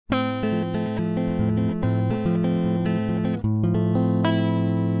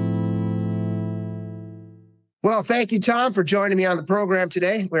Well, thank you, Thom, for joining me on the program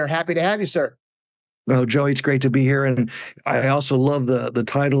today. We're happy to have you, sir. Well, Joey, it's great to be here. And I also love the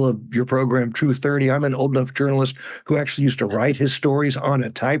title of your program, True 30. I'm an old enough journalist who actually used to write his stories on a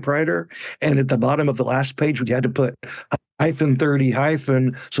typewriter. And at the bottom of the last page, we had to put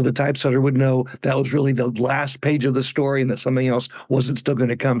 -30 so the typesetter would know that was really the last page of the story and that something else wasn't still going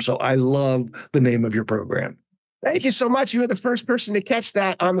to come. So I love the name of your program. Thank you so much. You were the first person to catch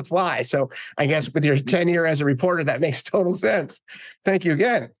that on the fly. So I guess with your tenure as a reporter, that makes total sense. Thank you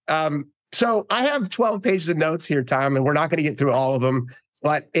again. So I have 12 pages of notes here, Thom, and we're not going to get through all of them.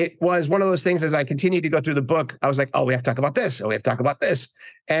 But it was one of those things as I continued to go through the book, I was like, oh, we have to talk about this. Oh, we have to talk about this.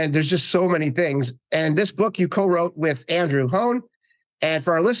 And there's just so many things. And this book you co-wrote with Andrew Hone. And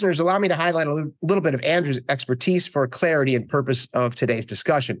for our listeners, allow me to highlight a little bit of Andrew's expertise for clarity and purpose of today's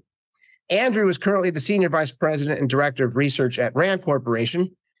discussion. Andrew is currently the Senior Vice President and Director of Research at RAND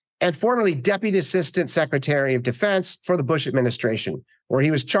Corporation and formerly Deputy Assistant Secretary of Defense for the Bush administration, where he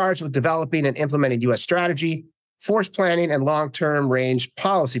was charged with developing and implementing U.S. strategy, force planning, and long-term range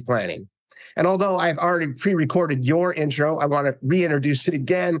policy planning. And although I've already pre-recorded your intro, I want to reintroduce it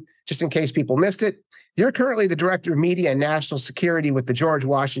again, just in case people missed it. You're currently the Director of Media and National Security with the George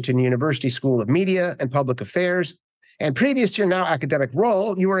Washington University School of Media and Public Affairs. And previous to your now academic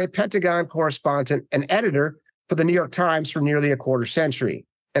role, you were a Pentagon correspondent and editor for the New York Times for nearly a quarter century.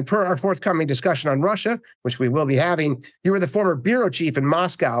 And per our forthcoming discussion on Russia, which we will be having, you were the former bureau chief in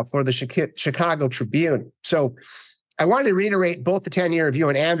Moscow for the Chicago Tribune. So I wanted to reiterate both the tenure of you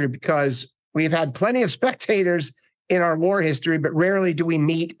and Andrew because we've had plenty of spectators in our war history, but rarely do we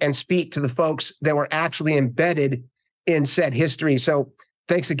meet and speak to the folks that were actually embedded in said history. So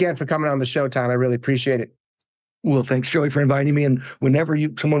thanks again for coming on the show, Thom. I really appreciate it. Well, thanks, Joey, for inviting me. And whenever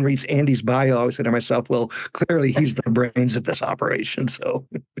someone reads Andy's bio, I always say to myself, well, clearly he's the brains of this operation. So,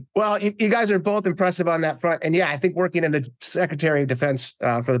 well, you guys are both impressive on that front. And yeah, I think working in the Secretary of Defense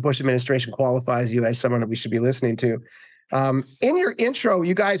for the Bush administration qualifies you as someone that we should be listening to. In your intro,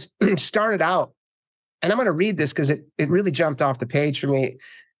 you guys started out, and I'm going to read this because it really jumped off the page for me.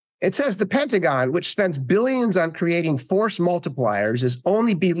 It says the Pentagon, which spends billions on creating force multipliers, is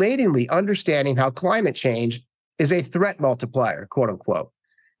only belatedly understanding how climate change is a threat multiplier, quote unquote.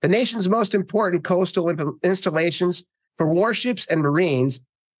 The nation's most important coastal installations for warships and Marines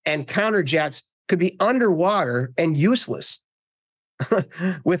and counterjets could be underwater and useless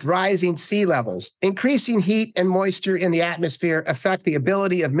with rising sea levels. Increasing heat and moisture in the atmosphere affect the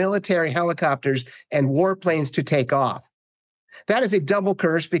ability of military helicopters and warplanes to take off. That is a double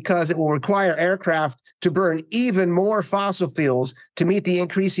curse because it will require aircraft to burn even more fossil fuels to meet the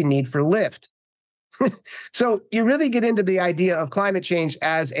increasing need for lift. So you really get into the idea of climate change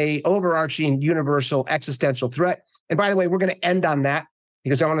as a overarching universal existential threat. And by the way, we're going to end on that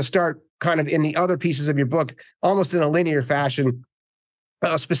because I want to start kind of in the other pieces of your book, almost in a linear fashion,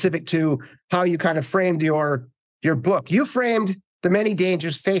 specific to how you kind of framed your book. You framed the many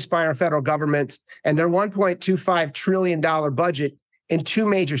dangers faced by our federal government and their $1.25 trillion budget in two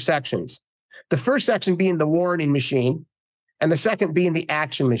major sections. The first section being the warning machine, and the second being the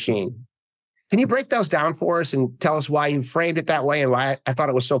action machine. Can you break those down for us and tell us why you framed it that way and why I thought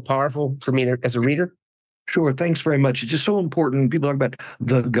it was so powerful for me as a reader? Sure. Thanks very much. It's just so important. People talk about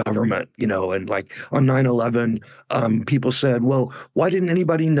the government, and like on 9/11, people said, well, why didn't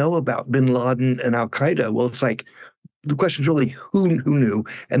anybody know about bin Laden and Al-Qaeda? Well, it's like, the question is really who knew,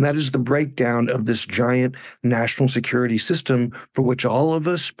 and that is the breakdown of this giant national security system for which all of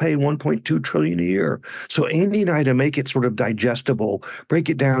us pay $1.2 trillion a year. So Andy and I, to make it sort of digestible, break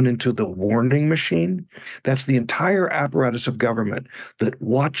it down into the warning machine. That's the entire apparatus of government that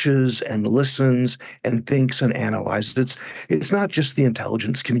watches and listens and thinks and analyzes. It's not just the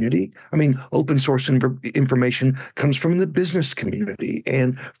intelligence community. I mean, open source information comes from the business community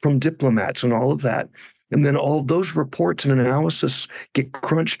and from diplomats and all of that. And then all those reports and analysis get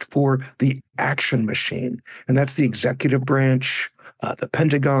crunched for the action machine. And that's the executive branch, the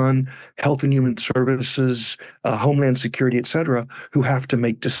Pentagon, Health and Human Services, Homeland Security, et cetera, who have to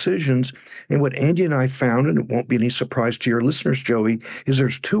make decisions. And what Andy and I found, and it won't be any surprise to your listeners, Joey, is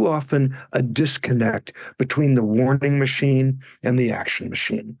there's too often a disconnect between the warning machine and the action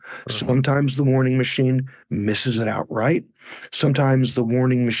machine. Sometimes the warning machine misses it outright. Sometimes the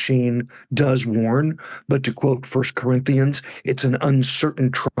warning machine does warn, but to quote 1 Corinthians, it's an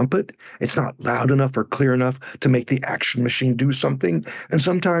uncertain trumpet. It's not loud enough or clear enough to make the action machine do something. And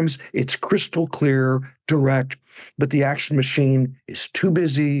sometimes it's crystal clear, direct, but the action machine is too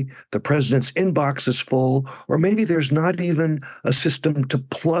busy, the president's inbox is full, or maybe there's not even a system to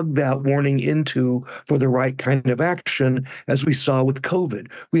plug that warning into for the right kind of action, as we saw with COVID.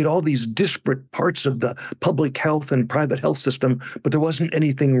 We had all these disparate parts of the public health and private health system, but there wasn't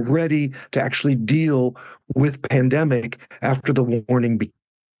anything ready to actually deal with pandemic after the warning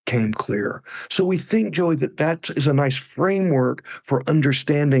became clear. So we think, Joey, that is a nice framework for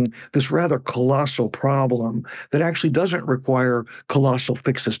understanding this rather colossal problem that actually doesn't require colossal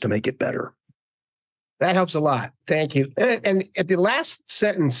fixes to make it better. That helps a lot. Thank you. And at the last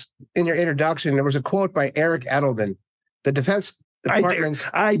sentence in your introduction, there was a quote by Eric Edelman, the Defense Department's...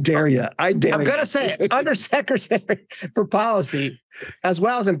 I dare you. I'm going to say it, Undersecretary for Policy, as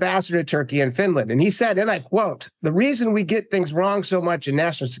well as Ambassador to Turkey and Finland. And he said, and I quote, "The reason we get things wrong so much in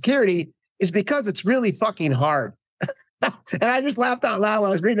national security is because it's really fucking hard." And I just laughed out loud when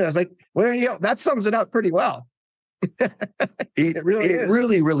I was reading it. I was like, well, that sums it up pretty well. It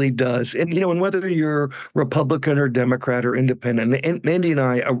really does. And, and whether you're Republican or Democrat or independent, and Andy and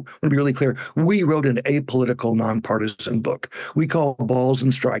I want to be really clear, we wrote an apolitical, nonpartisan book. We call balls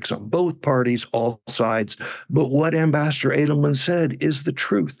and strikes on both parties, all sides. But what Ambassador Edelman said is the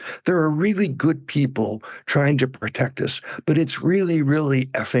truth. There are really good people trying to protect us, but it's really, really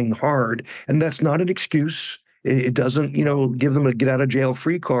effing hard. And that's not an excuse. It doesn't, give them a get out of jail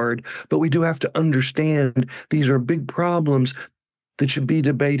free card, but we do have to understand these are big problems that should be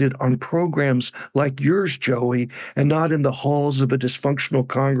debated on programs like yours, Joey, and not in the halls of a dysfunctional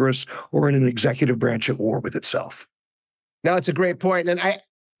Congress or in an executive branch at war with itself. No, it's a great point. And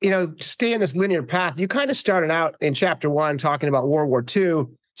stay in this linear path. You kind of started out in chapter 1 talking about World War II.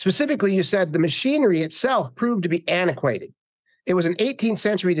 Specifically, you said the machinery itself proved to be antiquated. It was an 18th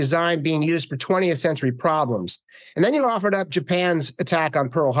century design being used for 20th century problems. And then you offered up Japan's attack on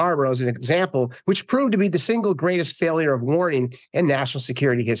Pearl Harbor as an example, which proved to be the single greatest failure of warning in national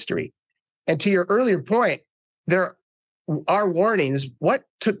security history. And to your earlier point, there are warnings. What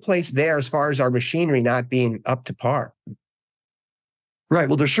took place there as far as our machinery not being up to par? Right.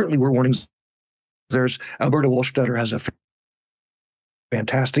 Well, there certainly were warnings. There's Alberta Wohlstetter has a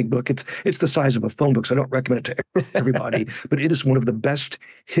fantastic book. It's the size of a phone book, so I don't recommend it to everybody, but it is one of the best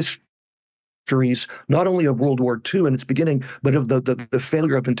histories, not only of World War II and its beginning, but of the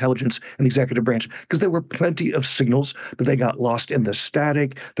failure of intelligence and the executive branch, because there were plenty of signals, but they got lost in the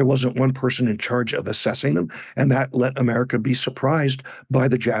static. There wasn't one person in charge of assessing them, and that let America be surprised by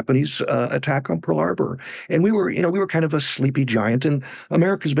the Japanese attack on Pearl Harbor. And we were kind of a sleepy giant, and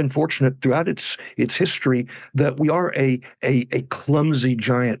America's been fortunate throughout its history that we are a clumsy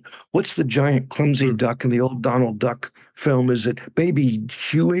giant. What's the giant clumsy duck in the old Donald Duck film? Is it Baby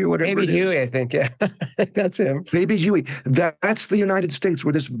Huey or whatever? Baby Huey, I think. Yeah, that's him. Baby Huey. That's the United States.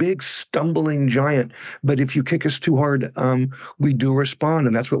 We're this big stumbling giant. But if you kick us too hard, we do respond.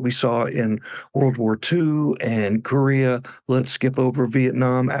 And that's what we saw in World War II and Korea. Let's skip over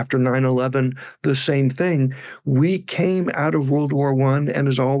Vietnam after 9/11. The same thing. We came out of World War I and,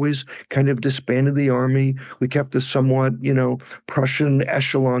 as always, kind of disbanded the army. We kept the somewhat, Prussian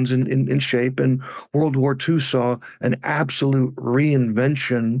echelons in shape. And World War II saw an absolute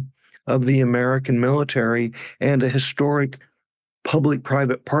reinvention of the American military and a historic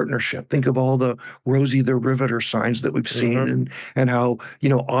public-private partnership. Think of all the Rosie the Riveter signs that we've seen, and how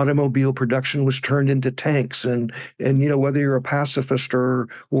automobile production was turned into tanks, and whether you're a pacifist or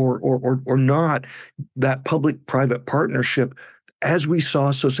not, that public-private partnership, as we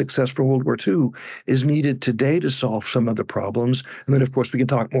saw so successful in World War II, is needed today to solve some of the problems. And then, of course, we can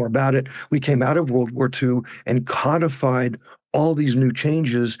talk more about it. We came out of World War II and codified all these new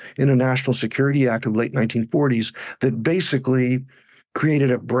changes in a National Security Act of the late 1940s that basically created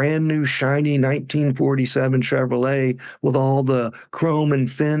a brand new, shiny 1947 Chevrolet with all the chrome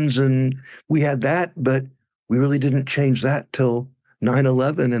and fins. And we had that, but we really didn't change that till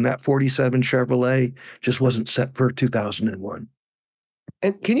 9/11. And that 47 Chevrolet just wasn't set for 2001.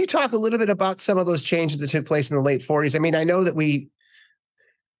 And can you talk a little bit about some of those changes that took place in the late 40s? I mean, I know that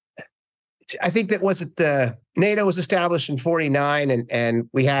I think that the NATO was established in 49, and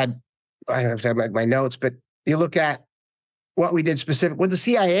we had, I don't have to have my notes, but you look at what we did specific with the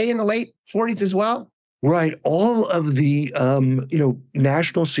CIA in the late 40s as well. Right. All of the,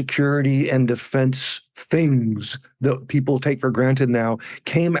 national security and defense things that people take for granted now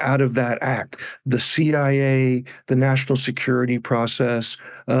came out of that act. The CIA, the national security process,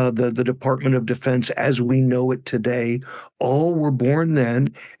 the Department of Defense as we know it today, all were born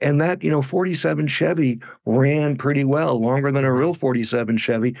then. And that, 47 Chevy ran pretty well, longer than a real 47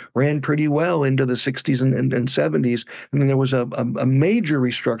 Chevy, ran pretty well into the 60s and 70s. And then there was a major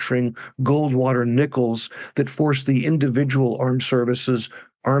restructuring, Goldwater Nichols, that forced the individual armed services,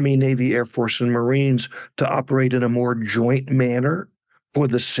 Army, Navy, Air Force, and Marines, to operate in a more joint manner for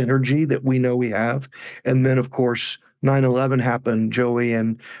the synergy that we know we have. And then, of course, 9/11 happened, Joey,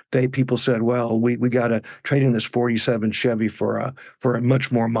 and people said, well, we got to trade in this 47 Chevy for a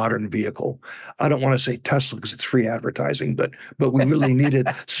much more modern vehicle. I don't want to say Tesla because it's free advertising, but we really needed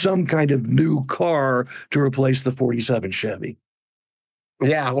some kind of new car to replace the 47 Chevy.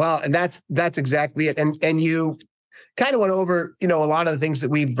 Yeah, well, and that's exactly it. And you kind of went over, a lot of the things that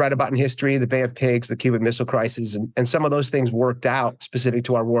we've read about in history, the Bay of Pigs, the Cuban Missile Crisis, and some of those things worked out specific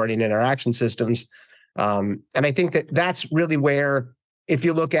to our warning and our action systems. And I think that that's really where, if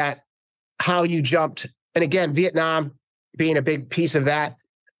you look at how you jumped, and again, Vietnam being a big piece of that,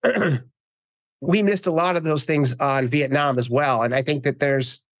 we missed a lot of those things on Vietnam as well. And I think that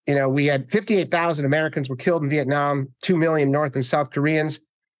there's, we had 58,000 Americans were killed in Vietnam, 2 million North and South Koreans.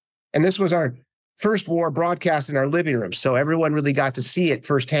 And this was our first war broadcast in our living room. So everyone really got to see it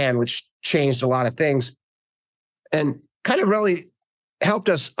firsthand, which changed a lot of things and kind of really helped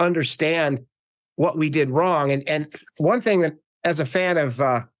us understand what we did wrong. And one thing that, as a fan of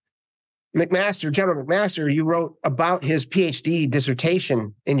McMaster, General McMaster, you wrote about his PhD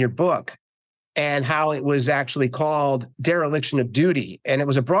dissertation in your book and how it was actually called dereliction of duty. And it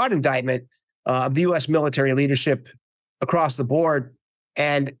was a broad indictment of the U.S. military leadership across the board.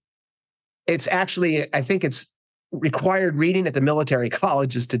 And it's actually, I think it's required reading at the military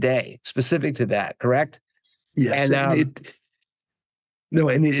colleges today, specific to that, correct? Yes. And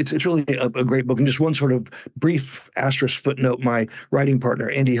it's really a great book. And just one sort of brief asterisk footnote, my writing partner,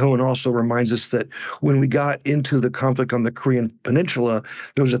 Andy Hohen, also reminds us that when we got into the conflict on the Korean Peninsula,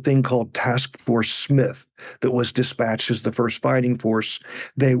 there was a thing called Task Force Smith that was dispatched as the first fighting force.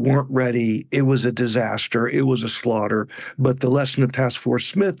 They weren't ready. It was a disaster. It was a slaughter. But the lesson of Task Force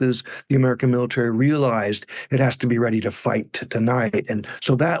Smith is the American military realized it has to be ready to fight tonight. And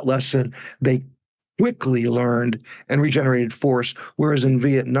so that lesson, they quickly learned and regenerated force, whereas in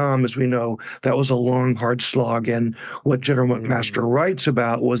Vietnam, as we know, that was a long, hard slog. And what General McMaster writes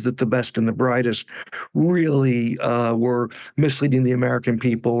about was that the best and the brightest really were misleading the American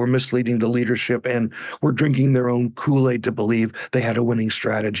people, were misleading the leadership, and were drinking their own Kool-Aid to believe they had a winning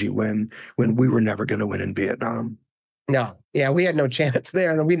strategy when we were never going to win in Vietnam. No, yeah, we had no chance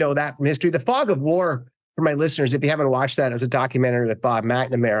there, and we know that from history. The Fog of War, for my listeners, if you haven't watched that, it's a documentary with Bob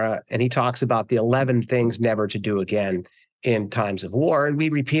McNamara, and he talks about the 11 things never to do again in times of war. And we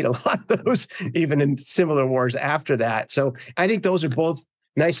repeat a lot of those even in similar wars after that. So I think those are both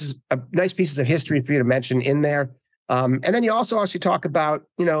nice pieces of history for you to mention in there. And then you also talk about,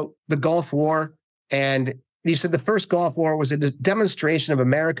 the Gulf War. And you said the first Gulf War was a demonstration of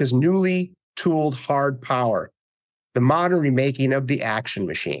America's newly tooled hard power, the modern remaking of the action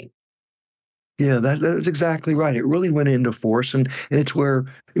machine. Yeah, that's exactly right. It really went into force, and it's where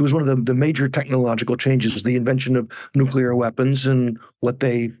it was one of the major technological changes, the invention of nuclear weapons and what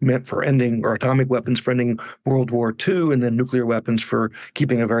they meant for ending, or atomic weapons for ending World War II, and then nuclear weapons for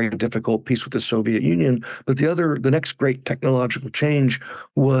keeping a very difficult peace with the Soviet Union. But the next great technological change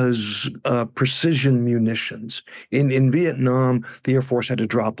was precision munitions. In Vietnam, the Air Force had to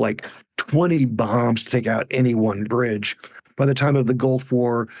drop like 20 bombs to take out any one bridge. By the time of the Gulf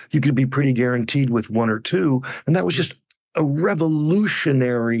War, you could be pretty guaranteed with one or two. And that was just a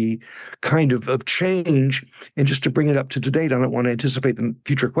revolutionary kind of change. And just to bring it up to date, I don't want to anticipate the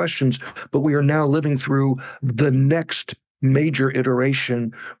future questions, but we are now living through the next major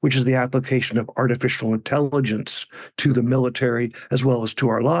iteration, which is the application of artificial intelligence to the military as well as to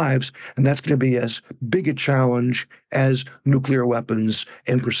our lives. And that's going to be as big a challenge as nuclear weapons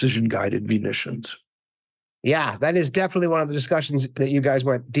and precision-guided munitions. Yeah, that is definitely one of the discussions that you guys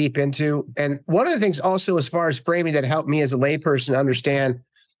went deep into. And one of the things also, as far as framing, that helped me as a layperson understand,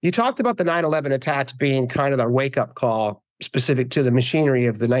 you talked about the 9/11 attacks being kind of our wake-up call specific to the machinery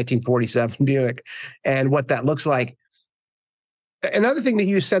of the 1947 Buick and what that looks like. Another thing that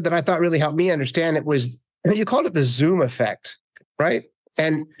you said that I thought really helped me understand it was, you called it the Zoom effect, right?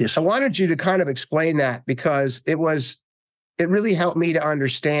 And yes. I wanted you to kind of explain that, because it really helped me to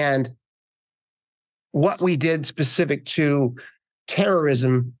understand what we did specific to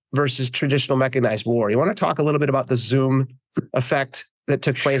terrorism versus traditional mechanized war. You want to talk a little bit about the Zoom effect that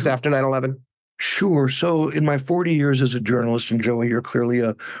took place after 9/11? Sure. So in my 40 years as a journalist, and Joey, you're clearly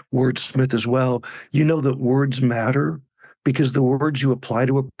a wordsmith as well, you know that words matter because the words you apply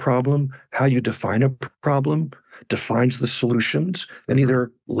to a problem, how you define a problem, defines the solutions and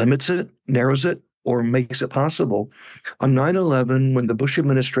either limits it, narrows it, or makes it possible. On 9/11, when the Bush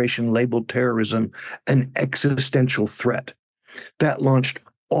administration labeled terrorism an existential threat, that launched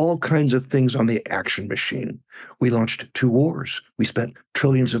all kinds of things on the action machine. We launched 2 wars. We spent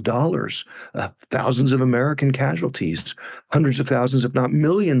trillions of dollars, thousands of American casualties, hundreds of thousands, if not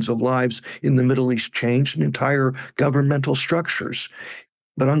millions of lives in the Middle East changed, and entire governmental structures.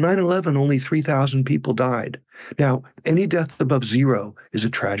 But on 9/11, only 3,000 people died. Now, any death above 0 is a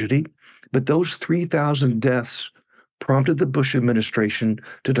tragedy, but those 3,000 deaths prompted the Bush administration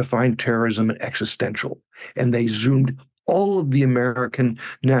to define terrorism as existential, and they zoomed all of the American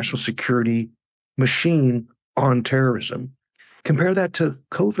national security machine on terrorism. Compare that to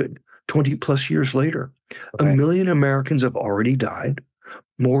COVID 20 plus years later. Right. 1 million Americans have already died.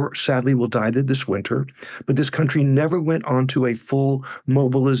 More, sadly, will die this winter. But this country never went on to a full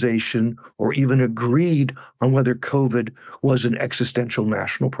mobilization or even agreed on whether COVID was an existential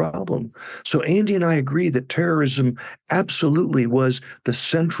national problem. So Andy and I agree that terrorism absolutely was the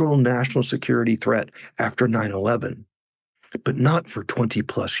central national security threat after 9/11. But not for 20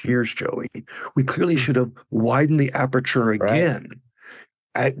 plus years, Joey. We clearly should have widened the aperture again.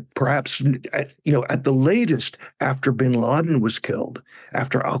 Right. At the latest, after bin Laden was killed,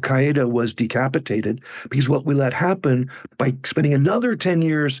 after Al Qaeda was decapitated, because what we let happen by spending another 10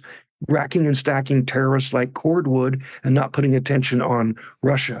 years racking and stacking terrorists like cordwood and not putting attention on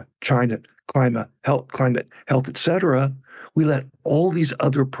Russia, China, climate, health, et cetera, we let all these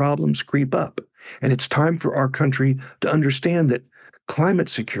other problems creep up. And it's time for our country to understand that climate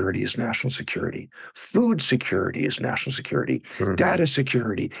security is national security, food security is national security, data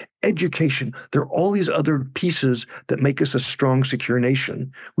security, education. There are all these other pieces that make us a strong, secure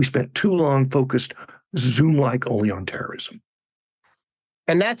nation. We spent too long focused Zoom-like only on terrorism.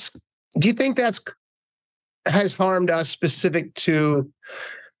 And do you think has harmed us specific to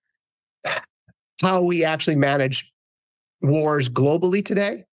how we actually manage wars globally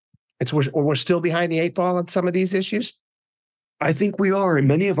today? We're still behind the 8 ball on some of these issues? I think we are, and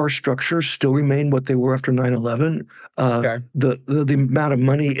many of our structures still remain what they were after 9/11. Okay. The amount of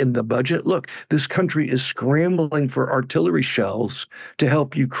money in the budget. Look, this country is scrambling for artillery shells to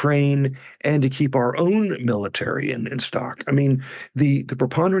help Ukraine and to keep our own military in stock. I mean, the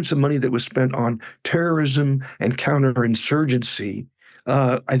preponderance of money that was spent on terrorism and counterinsurgency,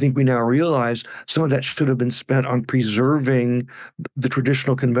 I think we now realize some of that should have been spent on preserving the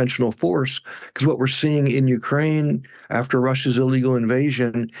traditional conventional force, because what we're seeing in Ukraine after Russia's illegal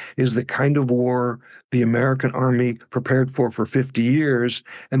invasion is the kind of war the American army prepared for 50 years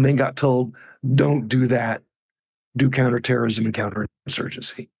and then got told, don't do that, do counterterrorism and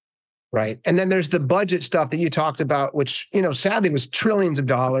counterinsurgency. Right. And then there's the budget stuff that you talked about, which, sadly was trillions of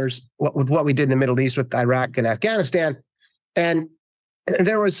dollars with what we did in the Middle East with Iraq and Afghanistan. And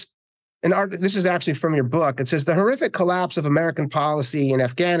there was an article, this is actually from your book. It says the horrific collapse of American policy in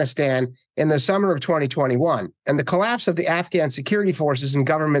Afghanistan in the summer of 2021 and the collapse of the Afghan security forces and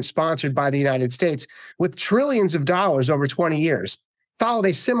government sponsored by the United States with trillions of dollars over 20 years followed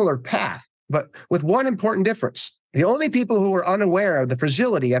a similar path, but with one important difference. The only people who were unaware of the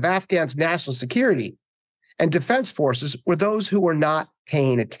fragility of Afghans' national security and defense forces were those who were not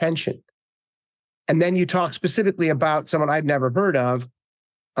paying attention. And then you talk specifically about someone I'd never heard of,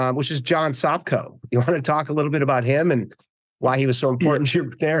 which is John Sopko. You want to talk a little bit about him and why he was so important to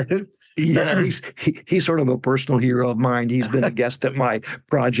your narrative? Yeah, he's sort of a personal hero of mine. He's been a guest at my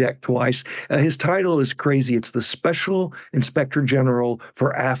project twice. His title is crazy. It's the Special Inspector General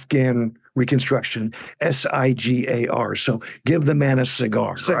for Afghan Reconstruction, SIGAR. So give the man a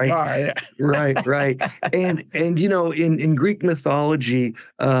cigar, right? Yeah. Right. And in Greek mythology,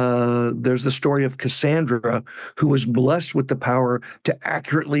 there's the story of Cassandra, who was blessed with the power to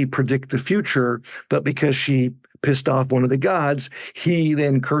accurately predict the future, but because she pissed off one of the gods, he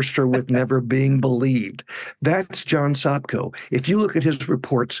then cursed her with never being believed. That's John Sopko. If you look at his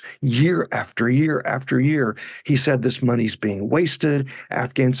reports year after year after year, he said this money's being wasted,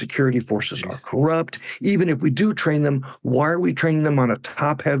 Afghan security forces are corrupt. Even if we do train them, why are we training them on a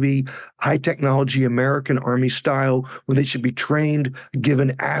top-heavy, high-technology American Army style when they should be trained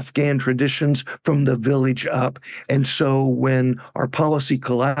given Afghan traditions from the village up? And so when our policy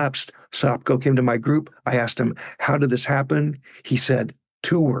collapsed, Sopko came to my group. I asked him, how did this happen? He said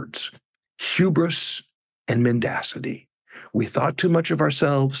 2 words, hubris and mendacity. We thought too much of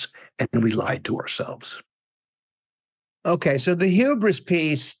ourselves and we lied to ourselves. Okay, so the hubris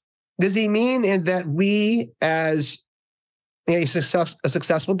piece, does he mean in that we, as a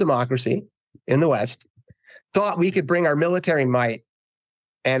successful democracy in the West, thought we could bring our military might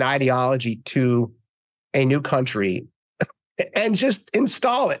and ideology to a new country and just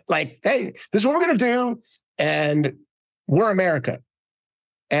install it? Like, hey, this is what we're going to do, and we're America,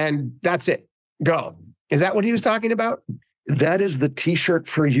 and that's it. Go. Is that what he was talking about? That is the T-shirt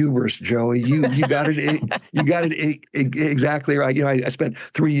for hubris, Joey. You got it. You got it exactly right. You know, I spent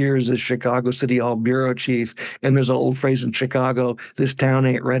 3 years as Chicago City Hall bureau chief, and there's an old phrase in Chicago: "This town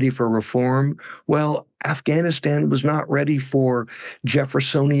ain't ready for reform." Well, Afghanistan was not ready for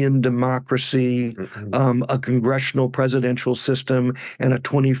Jeffersonian democracy, a congressional presidential system, and a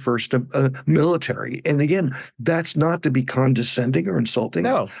 21st military. And again, that's not to be condescending or insulting.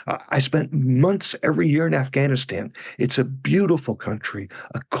 No. I spent months every year in Afghanistan. It's a beautiful country,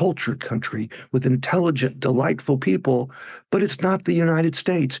 a cultured country with intelligent, delightful people, but it's not the United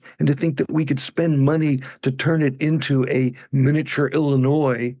States. And to think that we could spend money to turn it into a miniature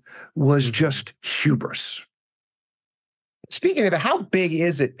Illinois was just hubris. Speaking of that, how big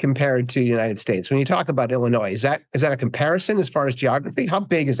is it compared to the United States? When you talk about Illinois, is that a comparison as far as geography? How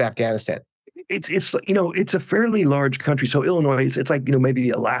big is Afghanistan? It's you know, it's a fairly large country. So Illinois, it's like, you know, maybe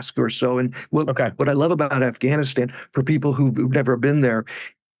Alaska or so. And what I love about Afghanistan, for people who've never been there,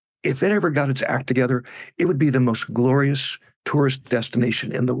 if it ever got its act together, it would be the most glorious tourist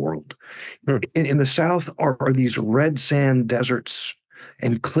destination in the world. In the South are these red sand deserts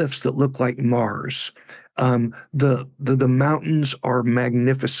and cliffs that look like Mars. The mountains are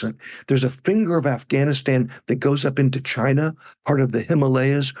magnificent. There's a finger of Afghanistan that goes up into China, part of the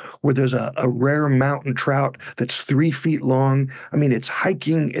Himalayas, where there's a rare mountain trout that's 3 feet long. I mean, it's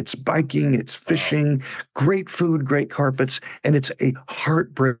hiking, it's biking, it's fishing, great food, great carpets, and it's a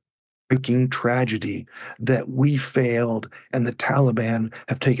heartbreaking tragedy that we failed and the Taliban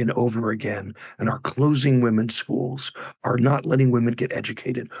have taken over again and are closing women's schools, are not letting women get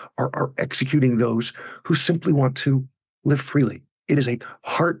educated, are executing those who simply want to live freely. It is a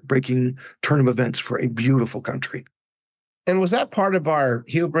heartbreaking turn of events for a beautiful country. And was that part of our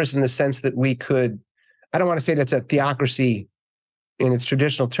hubris in the sense that we could, I don't want to say that's a theocracy in its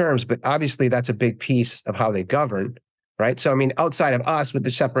traditional terms, but obviously that's a big piece of how they govern. Right. So, I mean, outside of us with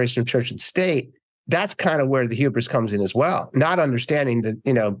the separation of church and state, that's kind of where the hubris comes in as well. Not understanding the,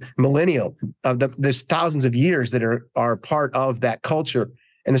 you know, millennial of there's thousands of years that are part of that culture.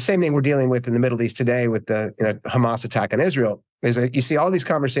 And the same thing we're dealing with in the Middle East today with the Hamas attack on Israel is that you see all these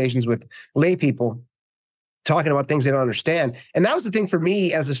conversations with lay people talking about things they don't understand. And that was the thing for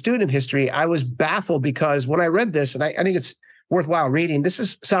me as a student of history. I was baffled because when I read this, and I think it's worthwhile reading. This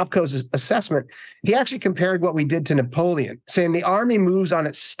is Sopko's assessment. He actually compared what we did to Napoleon, saying the army moves on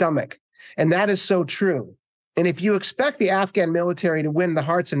its stomach. And that is so true. And if you expect the Afghan military to win the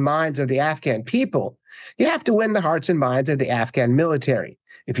hearts and minds of the Afghan people, you have to win the hearts and minds of the Afghan military.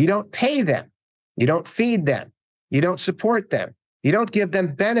 If you don't pay them, you don't feed them, you don't support them, you don't give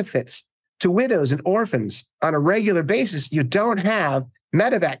them benefits to widows and orphans on a regular basis, you don't have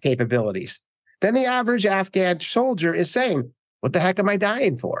medevac capabilities. Then the average Afghan soldier is saying, what the heck am I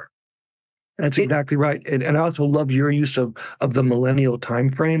dying for? That's exactly right. And I also love your use of the millennial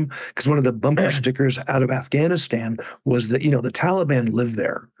time frame, because one of the bumper stickers out of Afghanistan was that, you know, the Taliban lived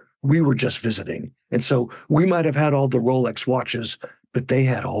there. We were just visiting. And so we might have had all the Rolex watches, but they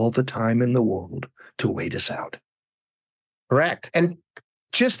had all the time in the world to wait us out. Correct. And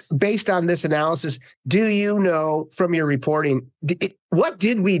just based on this analysis, do you know from your reporting, what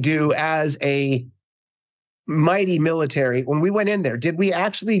did we do as a mighty military when we went in there? Did we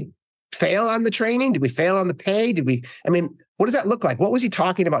actually fail on the training? Did we fail on the pay? What does that look like? What was he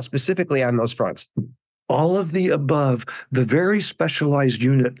talking about specifically on those fronts? All of the above. The very specialized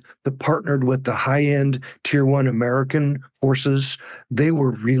unit that partnered with the high-end Tier 1 American forces, they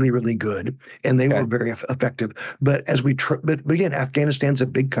were really, really good, and they were very effective. But as we, but again, Afghanistan's a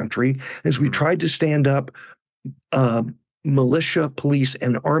big country. As we tried to stand up militia, police,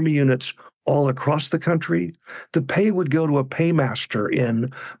 and army units all across the country, the pay would go to a paymaster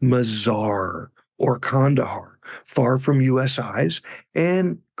in Mazar or Kandahar, far from U.S. eyes,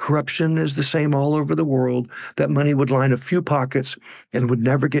 and corruption is the same all over the world. That money would line a few pockets and would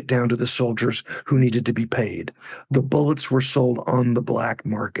never get down to the soldiers who needed to be paid. The bullets were sold on the black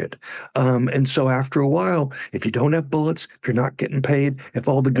market. And so after a while, if you don't have bullets, if you're not getting paid, if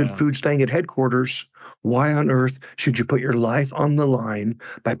all the good food's staying at headquarters, why on earth should you put your life on the line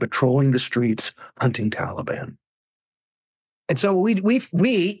by patrolling the streets hunting Taliban? And so we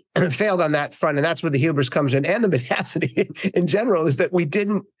failed on that front, and that's where the hubris comes in, and the mendacity in general is that we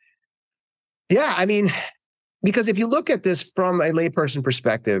didn't. Yeah, I mean, because if you look at this from a layperson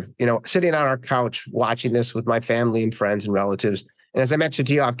perspective, sitting on our couch watching this with my family and friends and relatives, and as I mentioned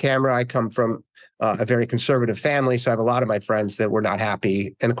to you off camera, I come from a very conservative family, so I have a lot of my friends that were not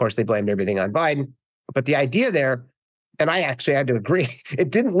happy, and of course they blamed everything on Biden. But the idea there, and I actually had to agree,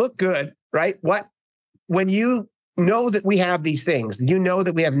 it didn't look good, right? When you know that we have these things,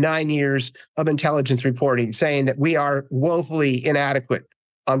 that we have 9 years of intelligence reporting saying that we are woefully inadequate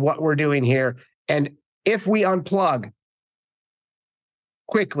on what we're doing here. And if we unplug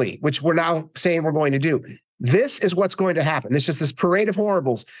quickly, which we're now saying we're going to do, this is what's going to happen. This is this parade of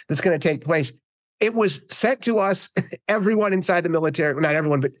horribles that's going to take place. It was sent to us, everyone inside the military, not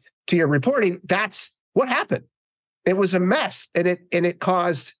everyone, but to your reporting, that's what happened. It was a mess, and it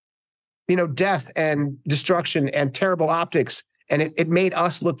caused death and destruction and terrible optics. And it made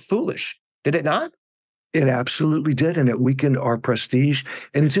us look foolish. Did it not? It absolutely did. And it weakened our prestige.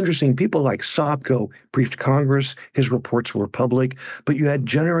 And it's interesting, people like Sopko briefed Congress, his reports were public, but you had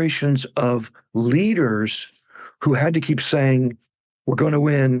generations of leaders who had to keep saying, we're going to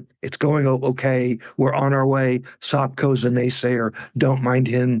win. It's going okay. We're on our way. Sopko's a naysayer. Don't mind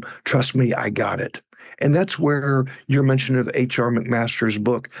him. Trust me, I got it. And that's where your mention of H.R. McMaster's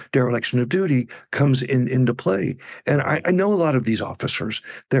book, Dereliction of Duty, comes into play. And I know a lot of these officers.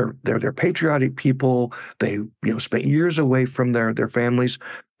 They're patriotic people. They spent years away from their families,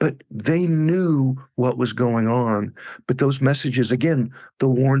 but they knew what was going on. But those messages, again, the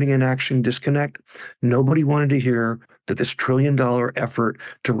warning and action disconnect, nobody wanted to hear that this $1 trillion effort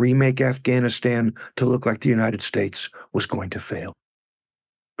to remake Afghanistan to look like the United States was going to fail.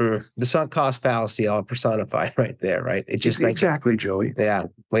 The sunk cost fallacy all personified right there, right? It just exactly, Joey. Yeah,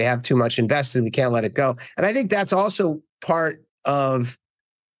 we have too much invested. We can't let it go. And I think that's also part of,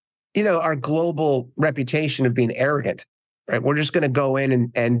 our global reputation of being arrogant, right? We're just going to go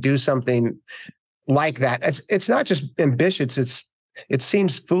in and do something like that. It's not just ambitious. It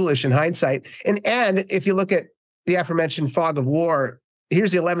seems foolish in hindsight. And if you look at the aforementioned fog of war,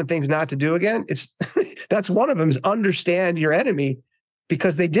 here's the 11 things not to do again. That's one of them, is understand your enemy,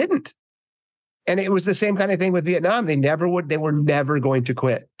 because they didn't. And it was the same kind of thing with Vietnam. They were never going to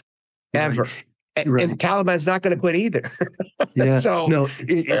quit, ever. Right. And Taliban's not going to quit either. Yeah. So no,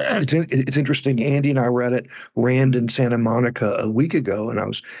 it's interesting. Andy and I were at Rand in Santa Monica a week ago, and I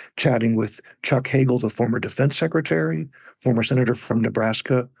was chatting with Chuck Hagel, the former defense secretary, former senator from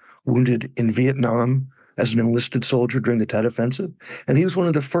Nebraska, wounded in Vietnam as an enlisted soldier during the Tet Offensive. And he was one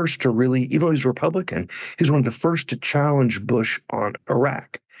of the first to really, even though he's Republican, he was one of the first to challenge Bush on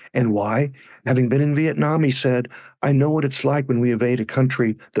Iraq. And why? Having been in Vietnam, he said, I know what it's like when we invade a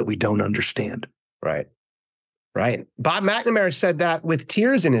country that we don't understand. Right. Bob McNamara said that with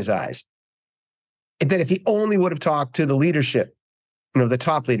tears in his eyes, that if he only would have talked to the leadership, the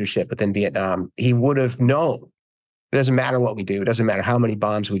top leadership within Vietnam, he would have known. It doesn't matter what we do. It doesn't matter how many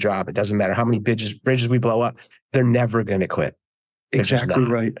bombs we drop. It doesn't matter how many bridges we blow up. They're never going to quit.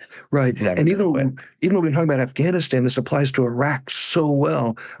 Exactly right. And even when we're talking about Afghanistan, this applies to Iraq so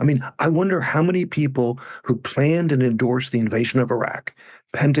well. I mean, I wonder how many people who planned and endorsed the invasion of Iraq,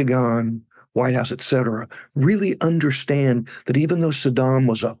 Pentagon, White House, et cetera, really understand that even though Saddam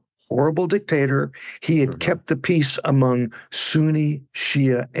was a horrible dictator, he had kept the peace among Sunni,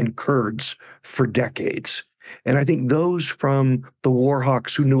 Shia, and Kurds for decades. And I think those from the war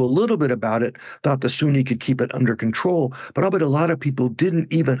hawks who knew a little bit about it thought the Sunni could keep it under control. But I'll bet a lot of people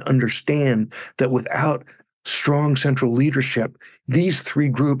didn't even understand that without strong central leadership, these three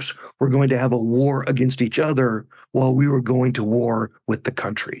groups were going to have a war against each other while we were going to war with the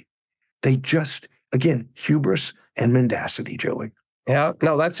country. They just, again, hubris and mendacity, Joey. Yeah,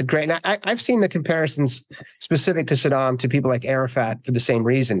 no, that's a great. I've seen the comparisons specific to Saddam to people like Arafat for the same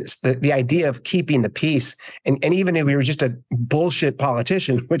reason. It's the idea of keeping the peace. And even if we were just a bullshit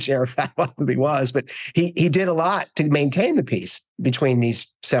politician, which Arafat probably was, but he did a lot to maintain the peace between these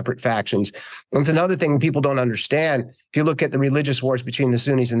separate factions. And it's another thing people don't understand. If you look at the religious wars between the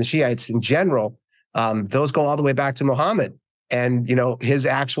Sunnis and the Shiites in general, those go all the way back to Muhammad and, his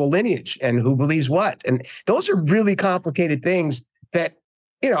actual lineage and who believes what. And those are really complicated things that,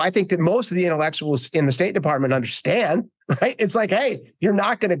 I think that most of the intellectuals in the State Department understand, right? It's like, hey, you're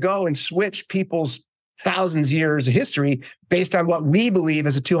not going to go and switch people's thousands of years of history based on what we believe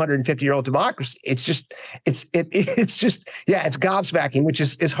as a 250-year-old democracy. It's gobsmacking, which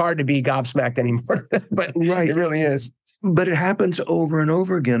is hard to be gobsmacked anymore, but right. It really is. But it happens over and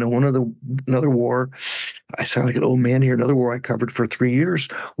over again. And another war, I sound like an old man here, another war I covered for 3 years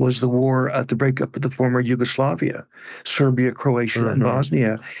was the war at the breakup of the former Yugoslavia, Serbia, Croatia, and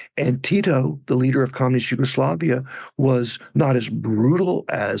Bosnia. And Tito, the leader of communist Yugoslavia, was not as brutal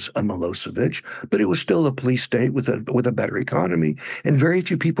as a Milosevic, but it was still a police state with a better economy. And very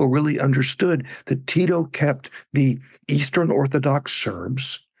few people really understood that Tito kept the Eastern Orthodox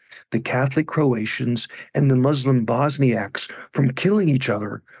Serbs, the Catholic Croatians, and the Muslim Bosniaks from killing each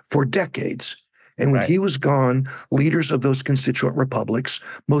other for decades. And when he was gone, leaders of those constituent republics,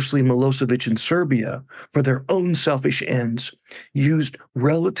 mostly Milosevic in Serbia, for their own selfish ends, used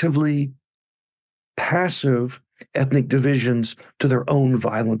relatively passive ethnic divisions to their own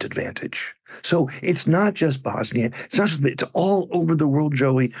violent advantage. So it's not just Bosnia. It's all over the world,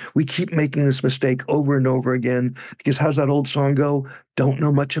 Joey. We keep making this mistake over and over again because how's that old song go? Don't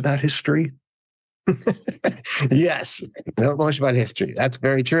know much about history. Yes, don't know much about history. That's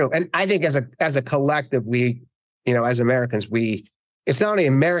very true. And I think as a collective, we, as Americans, it's not only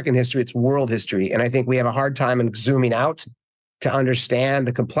American history, it's world history. And I think we have a hard time in zooming out to understand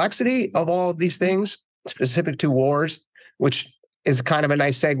the complexity of all of these things specific to wars, which is kind of a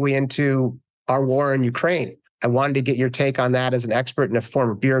nice segue into our war in Ukraine. I wanted to get your take on that as an expert and a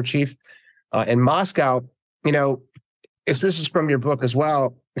former bureau chief in Moscow. This is from your book as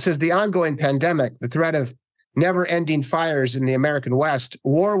well. It says the ongoing pandemic, the threat of never-ending fires in the American West,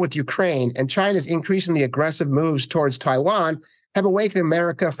 war with Ukraine, and China's increasingly aggressive moves towards Taiwan have awakened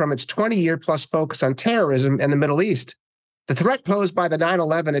America from its 20-year-plus focus on terrorism in the Middle East. The threat posed by the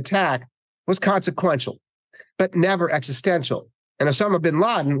 9/11 attack was consequential, but never existential. And Osama bin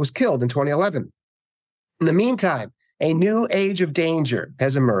Laden was killed in 2011. In the meantime, a new age of danger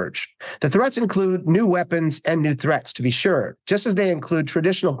has emerged. The threats include new weapons and new threats, to be sure, just as they include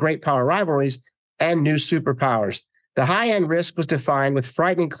traditional great power rivalries and new superpowers. The high-end risk was defined with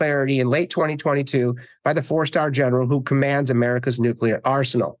frightening clarity in late 2022 by the four-star general who commands America's nuclear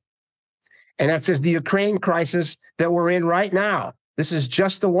arsenal. And that says the Ukraine crisis that we're in right now. This is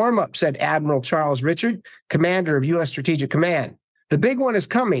just the warm-up, said Admiral Charles Richard, commander of U.S. Strategic Command. The big one is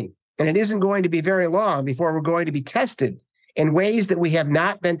coming, and it isn't going to be very long before we're going to be tested in ways that we have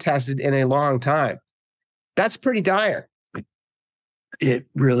not been tested in a long time. That's pretty dire. It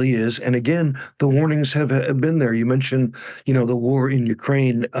really is. And again, the warnings have been there. You mentioned, the war in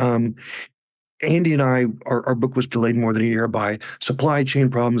Ukraine. Andy and I, our book was delayed more than a year by supply chain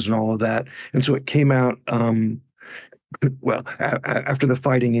problems and all of that. And so it came out, after the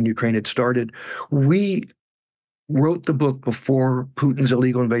fighting in Ukraine had started. We wrote the book before Putin's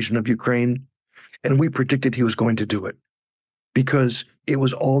illegal invasion of Ukraine, and we predicted he was going to do it because it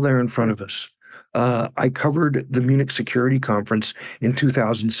was all there in front of us. I covered the Munich Security Conference in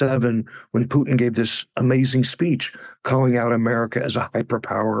 2007 when Putin gave this amazing speech calling out America as a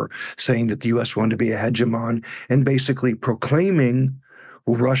hyperpower, saying that the U.S. wanted to be a hegemon, and basically proclaiming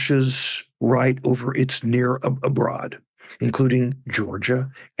Russia's right over its near abroad, including Georgia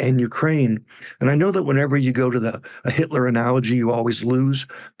and Ukraine. And I know that whenever you go to a Hitler analogy, you always lose,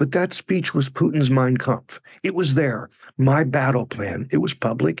 but that speech was Putin's Mein Kampf. It was there, my battle plan. It was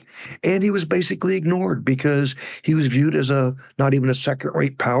public, and he was basically ignored because he was viewed as not even a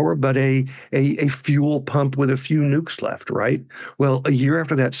second-rate power, but a fuel pump with a few nukes left, right? Well, a year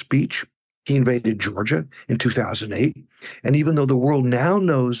after that speech, he invaded Georgia in 2008. And even though the world now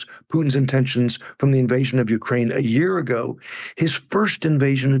knows Putin's intentions from the invasion of Ukraine a year ago, his first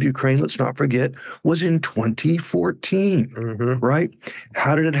invasion of Ukraine, let's not forget, was in 2014, right?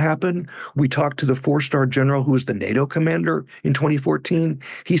 How did it happen? We talked to the four-star general who was the NATO commander in 2014.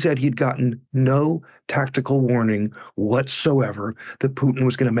 He said he'd gotten no tactical warning whatsoever that Putin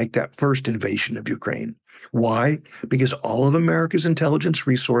was going to make that first invasion of Ukraine. Why? Because all of America's intelligence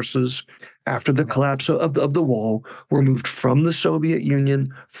resources after the collapse of the wall were moved from the Soviet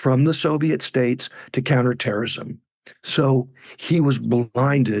Union, from the Soviet states to counterterrorism. So he was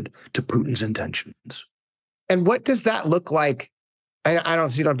blinded to Putin's intentions. And what does that look like? I don't know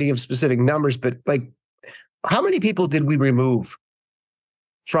if you don't have to give specific numbers, but how many people did we remove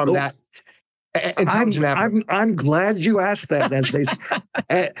from that? I'm glad you asked that,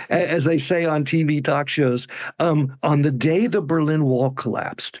 as they say on TV talk shows. On the day the Berlin Wall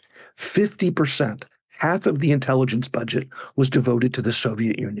collapsed, 50%, half of the intelligence budget was devoted to the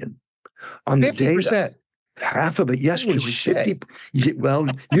Soviet Union. On 50%, half of it, yes, it was 50. Well,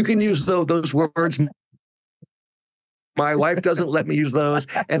 you can use those words My wife doesn't let me use those.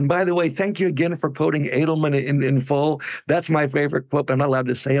 And by the way, thank you again for quoting Edelman in full. That's my favorite quote, but I'm not allowed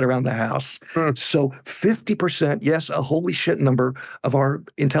to say it around the house. So 50%, yes, a holy shit number of our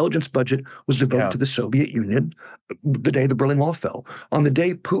intelligence budget was devoted to the Soviet Union the day the Berlin Wall fell. On the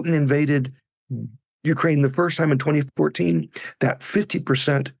day Putin invaded Ukraine the first time in 2014, that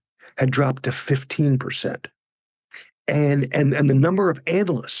 50% had dropped to 15%. And the number of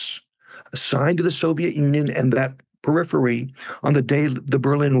analysts assigned to the Soviet Union and that periphery on the day the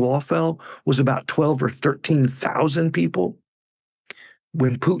Berlin Wall fell was about 12 or 13,000 people.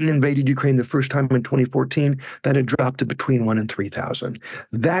 When Putin invaded Ukraine the first time in 2014, that had dropped to between 1,000 and 3,000.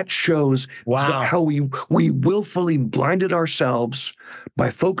 That shows how we willfully blinded ourselves by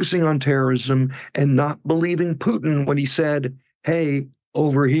focusing on terrorism and not believing Putin when he said, hey,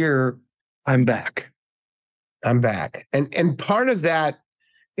 over here, I'm back. I'm back. And part of that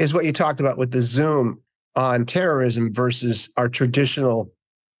is what you talked about with the zoom on terrorism versus our traditional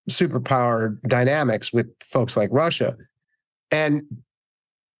superpower dynamics with folks like Russia. And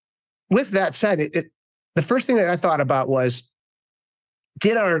with that said, the first thing that I thought about was,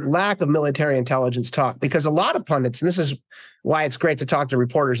 did our lack of military intelligence talk? Because a lot of pundits, and this is why it's great to talk to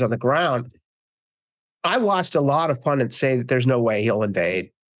reporters on the ground, I watched a lot of pundits say that there's no way he'll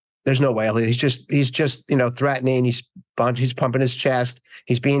invade. There's no way. He's just threatening. He's pumping his chest.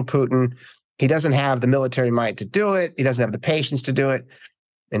 He's being Putin. He doesn't have the military might to do it. He doesn't have the patience to do it.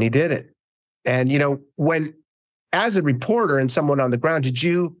 And he did it. And, when, as a reporter and someone on the ground,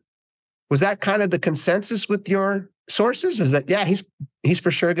 was that kind of the consensus with your sources? Is that, yeah, he's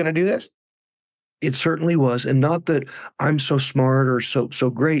for sure going to do this? It certainly was. And not that I'm so smart or so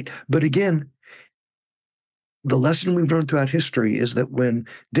great, but again, the lesson we've learned throughout history is that when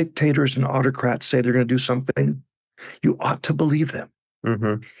dictators and autocrats say they're going to do something, you ought to believe them.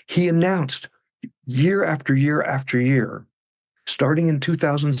 Mm-hmm. He announced year after year after year, starting in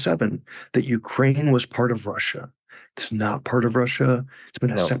 2007, that Ukraine was part of Russia. It's not part of Russia. It's been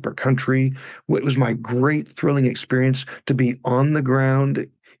a separate country. It was my great thrilling experience to be on the ground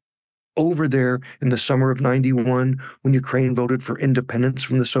over there in the summer of 91 when Ukraine voted for independence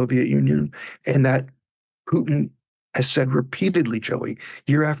from the Soviet Union, and that Putin has said repeatedly, Joey,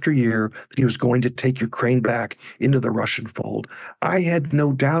 year after year, that he was going to take Ukraine back into the Russian fold. I had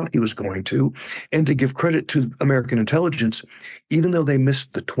no doubt he was going to. And to give credit to American intelligence, even though they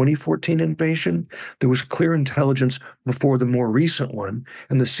missed the 2014 invasion, there was clear intelligence before the more recent one.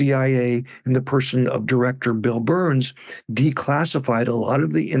 And the CIA, in the person of Director Bill Burns, declassified a lot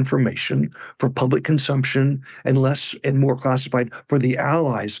of the information for public consumption and more classified for the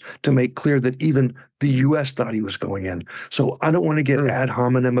allies to make clear that even the U.S. thought he was going in. So I don't want to get ad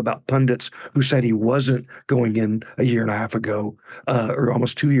hominem about pundits who said he wasn't going in a year and a half ago, or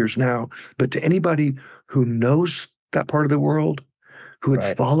almost 2 years now. But to anybody who knows that part of the world, who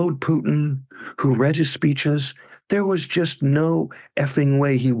had followed Putin, who read his speeches, there was just no effing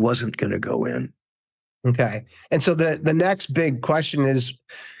way he wasn't going to go in. Okay. And so the next big question is,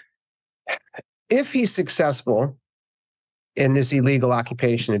 if he's successful in this illegal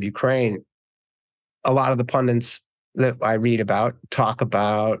occupation of Ukraine, a lot of the pundits that I read about talk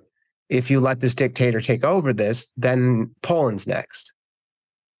about, if you let this dictator take over this, then Poland's next.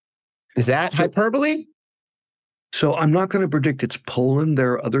 Is that hyperbole? So I'm not going to predict it's Poland.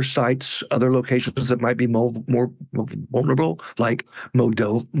 There are other sites, other locations that might be more vulnerable, like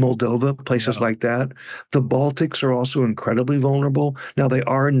Moldova, places like that. The Baltics are also incredibly vulnerable. Now, they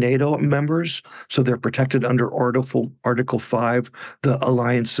are NATO members, so they're protected under Article 5, the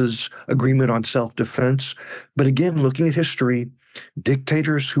alliance's agreement on self-defense. But again, looking at history,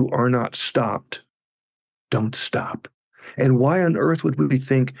 dictators who are not stopped don't stop. And why on earth would we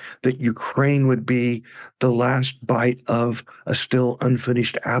think that Ukraine would be the last bite of a still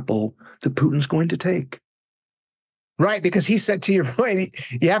unfinished apple that Putin's going to take? Right, because he said, to your point,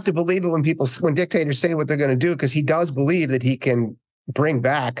 you have to believe it when dictators say what they're going to do, because he does believe that he can bring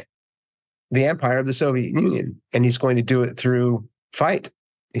back the empire of the Soviet Union, and he's going to do it through fight.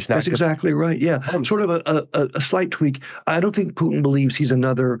 That's exactly right. Yeah. Sort of a slight tweak. I don't think Putin believes he's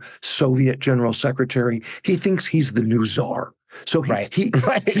another Soviet general secretary. He thinks he's the new czar. So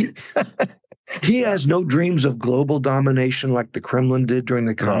he has no dreams of global domination like the Kremlin did during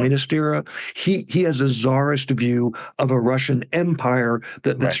the communist era. He has a czarist view of a Russian empire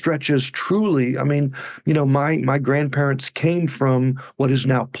that stretches truly. I mean, my grandparents came from what is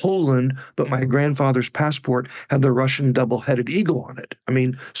now Poland, but my grandfather's passport had the Russian double-headed eagle on it. I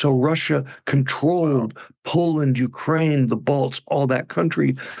mean, so Russia controlled Poland, Ukraine, the Balts, all that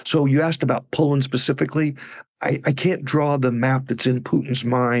country. So you asked about Poland specifically. I can't draw the map that's in Putin's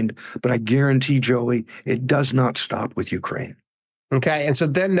mind, but I guarantee, Joey, it does not stop with Ukraine. Okay. And so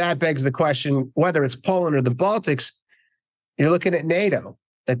then that begs the question, whether it's Poland or the Baltics, you're looking at NATO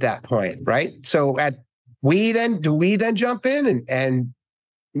at that point, right? So do we then jump in and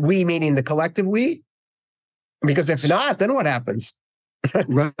we meaning the collective we? Because if not, then what happens?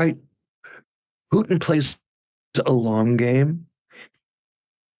 Right. Putin plays a long game.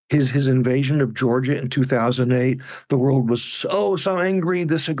 His invasion of Georgia in 2008, the world was so angry.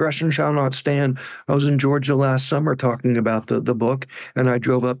 This aggression shall not stand. I was in Georgia last summer talking about the book, and I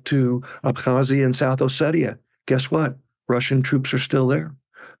drove up to Abkhazia and South Ossetia. Guess what? Russian troops are still there.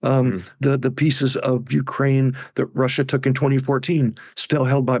 The pieces of Ukraine that Russia took in 2014, still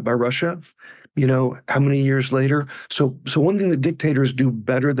held by Russia. You know, how many years later? So one thing that dictators do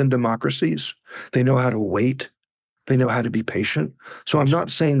better than democracies, they know how to wait. They know how to be patient. So I'm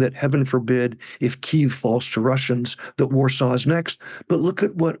not saying that, heaven forbid, if Kyiv falls to Russians, that Warsaw is next. But look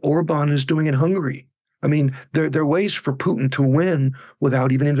at what Orban is doing in Hungary. I mean, there are ways for Putin to win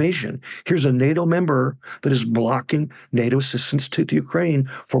without even invasion. Here's a NATO member that is blocking NATO assistance to Ukraine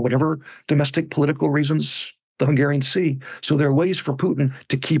for whatever domestic political reasons the Hungarians see. So there are ways for Putin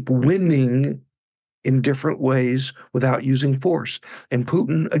to keep winning in different ways without using force. And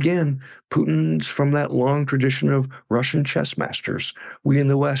Putin's from that long tradition of Russian chess masters. We in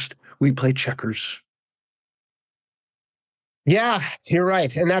the West, we play checkers. Yeah, you're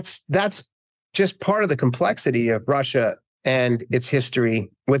right. And that's just part of the complexity of Russia and its history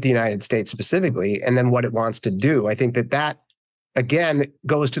with the United States specifically, and then what it wants to do. I think that again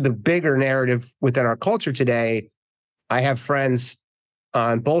goes to the bigger narrative within our culture today. I have friends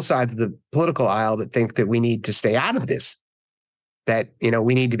on both sides of the political aisle that think that we need to stay out of this, that,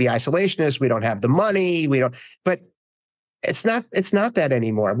 we need to be isolationists. We don't have the money. But it's not that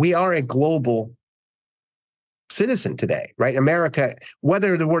anymore. We are a global citizen today, right? America,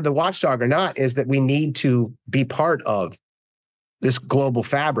 whether we're the watchdog or not, is that we need to be part of this global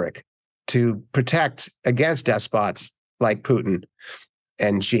fabric to protect against despots like Putin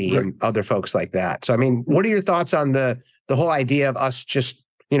and Xi and other folks like that. So, I mean, what are your thoughts on the whole idea of us just,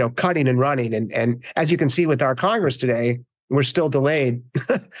 cutting and running? And as you can see with our Congress today, we're still delayed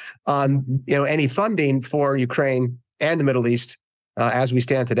on, any funding for Ukraine and the Middle East as we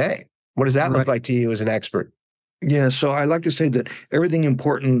stand today. What does that look like to you as an expert? Yeah, so I like to say that everything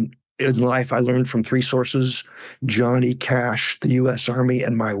important in life I learned from three sources: Johnny Cash, the U.S. Army,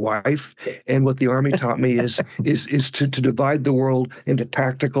 and my wife. And what the Army taught me is to divide the world into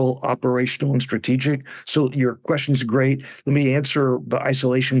tactical, operational, and strategic. So your question's great. Let me answer the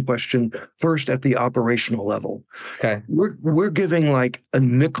isolation question first at the operational level. Okay. We're giving like a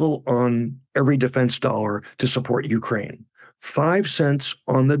nickel on every defense dollar to support Ukraine. 5 cents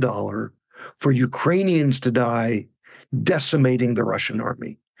on the dollar for Ukrainians to die decimating the Russian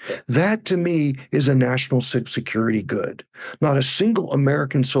army. That, to me, is a national security good. Not a single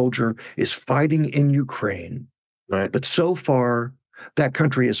American soldier is fighting in Ukraine, right? But so far, that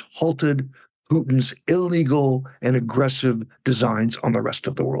country has halted Putin's illegal and aggressive designs on the rest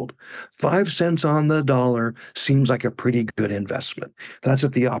of the world. 5 cents on the dollar seems like a pretty good investment. That's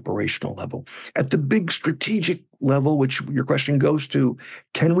at the operational level. At the big strategic level, which your question goes to,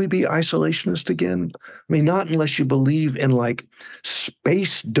 can we be isolationist again? I mean, not unless you believe in like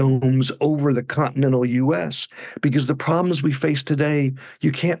space domes over the continental US, because the problems we face today,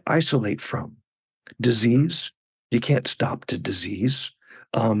 you can't isolate from. Disease, you can't stop to disease.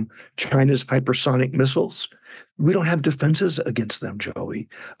 China's hypersonic missiles, we don't have defenses against them, Joey.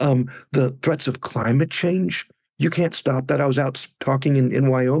 The threats of climate change, you can't stop that. I was out talking in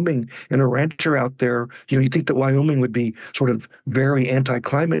Wyoming, and a rancher out there, you think that Wyoming would be sort of very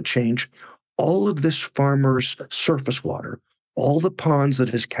anti-climate change. All of this farmer's surface water, all the ponds that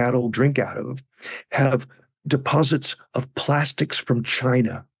his cattle drink out of, have deposits of plastics from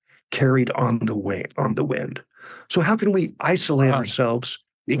China carried on the wind. So how can we isolate ourselves?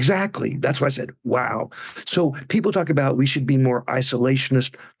 Exactly. That's why I said, wow. So people talk about we should be more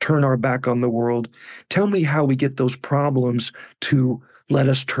isolationist, turn our back on the world. Tell me how we get those problems to let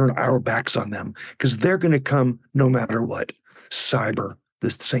us turn our backs on them, because they're going to come no matter what. Cyber, the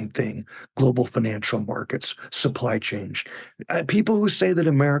same thing. Global financial markets, supply chain. People who say that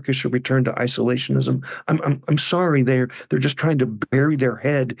America should return to isolationism, I'm sorry, they're just trying to bury their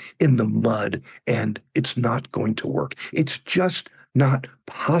head in the mud, and it's not going to work. It's just not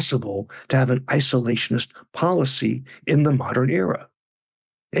possible to have an isolationist policy in the modern era.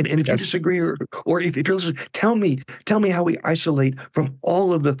 And if you disagree, or if you're listening, tell me how we isolate from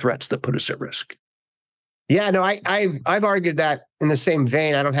all of the threats that put us at risk. Yeah, no, I've argued that in the same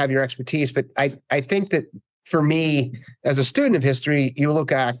vein. I don't have your expertise, but I think that for me, as a student of history, you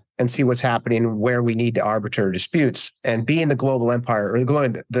look at and see what's happening where we need to arbitrate disputes. And being the global empire or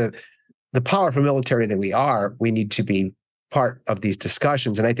the powerful military that we are, we need to be part of these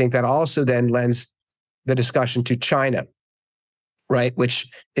discussions. And I think that also then lends the discussion to China, right? Which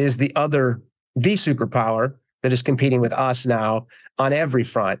is the superpower that is competing with us now on every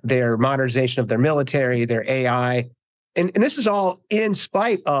front. Their modernization of their military, their AI. And this is all in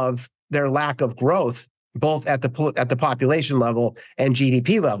spite of their lack of growth, both at the population level and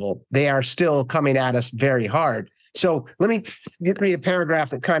GDP level. They are still coming at us very hard. So let me read a paragraph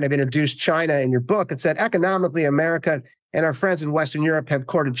that kind of introduced China in your book. It said, economically, America and our friends in Western Europe have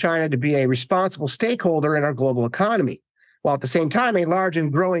courted China to be a responsible stakeholder in our global economy, while at the same time, a large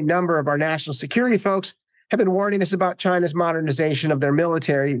and growing number of our national security folks have been warning us about China's modernization of their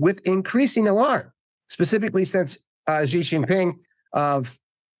military with increasing alarm, specifically since Xi Jinping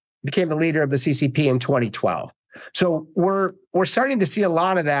became the leader of the CCP in 2012. So we're starting to see a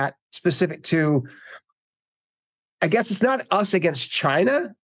lot of that specific to, I guess it's not us against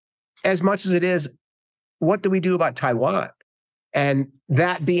China as much as it is, what do we do about Taiwan? And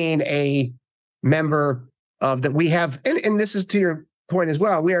that being a member of that we have, and this is to your point as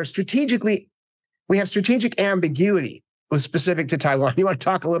well, we have strategic ambiguity with specific to Taiwan. You want to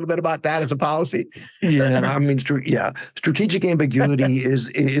talk a little bit about that as a policy? Yeah, I mean, strategic ambiguity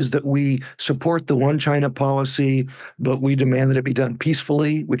is that we support the one China policy, but we demand that it be done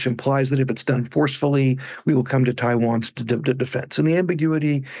peacefully, which implies that if it's done forcefully, we will come to Taiwan's defense. And the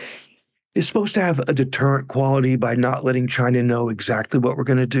ambiguity is supposed to have a deterrent quality by not letting China know exactly what we're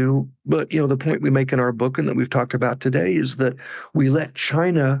going to do. But, the point we make in our book and that we've talked about today is that we let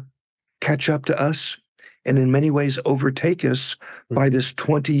China catch up to us and in many ways overtake us by this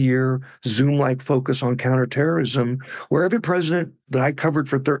 20-year Zoom-like focus on counterterrorism, where every president that I covered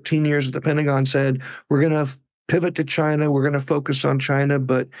for 13 years at the Pentagon said, we're going to pivot to China, we're going to focus on China.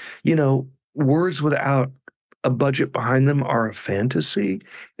 But, words without a budget behind them are a fantasy,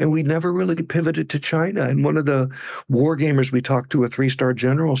 and we never really pivoted to China. And one of the war gamers we talked to, a 3-star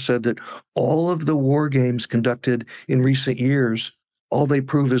general, said that all of the war games conducted in recent years, all they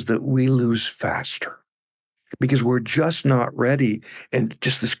prove is that we lose faster because we're just not ready. And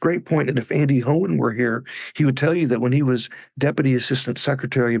just this great point, and if Andy Hohen were here, he would tell you that when he was Deputy Assistant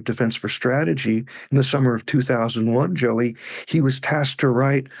Secretary of Defense for Strategy in the summer of 2001, Joey, he was tasked to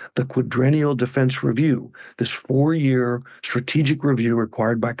write the Quadrennial Defense Review, this 4-year strategic review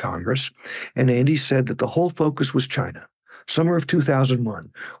required by Congress. And Andy said that the whole focus was China. Summer of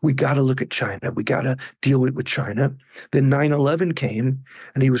 2001, we got to look at China. We got to deal with China. Then 9/11 came,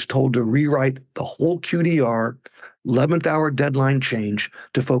 and he was told to rewrite the whole QDR, 11th hour deadline change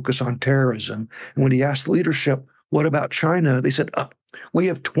to focus on terrorism. And when he asked leadership, what about China? They said, we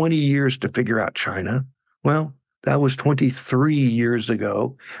have 20 years to figure out China. Well, that was 23 years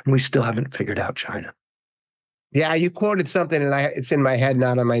ago, and we still haven't figured out China. Yeah, you quoted something, and it's in my head,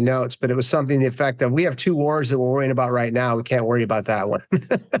 not on my notes, but it was something to the effect of, we have 2 wars that we're worrying about right now. We can't worry about that one.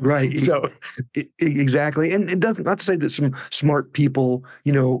 Right. So exactly. And it doesn't, not to say that some smart people,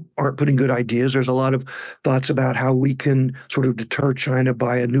 aren't putting good ideas. There's a lot of thoughts about how we can sort of deter China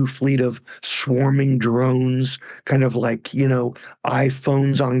by a new fleet of swarming drones, kind of like,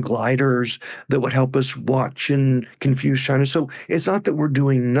 iPhones on gliders that would help us watch and confuse China. So it's not that we're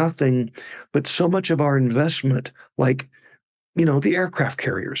doing nothing, but so much of our investment, like, the aircraft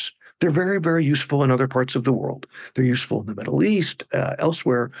carriers, they're very, very useful in other parts of the world. They're useful in the Middle East,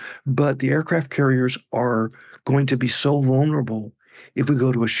 elsewhere, but the aircraft carriers are going to be so vulnerable if we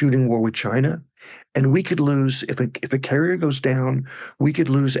go to a shooting war with China. And we could lose, if a carrier goes down, we could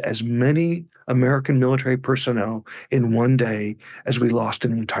lose as many American military personnel in one day as we lost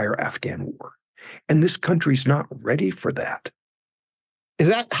in the entire Afghan war. And this country's not ready for that. Is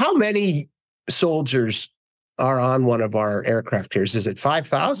that how many soldiers are on one of our aircraft carriers? Is it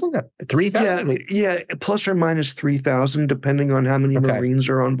 5,000, 3,000? Yeah, plus or minus 3,000, depending on how many Marines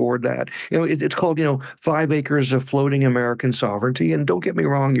are on board that. It's called, 5 acres of floating American sovereignty. And don't get me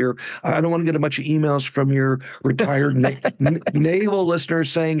wrong, I don't want to get a bunch of emails from your retired naval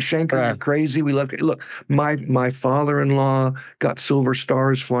listeners saying, Shanker, you're crazy. We love it. Look, my father-in-law got silver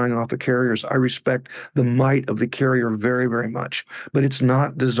stars flying off of carriers. I respect the might of the carrier very, very much. But it's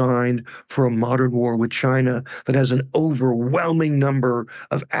not designed for a modern war with China that has an overwhelming number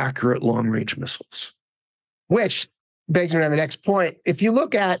of accurate long-range missiles. Which begs me to my next point. If you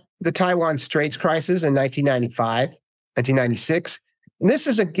look at the Taiwan Straits crisis in 1995, 1996, and this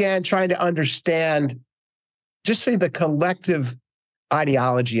is, again, trying to understand, just say, the collective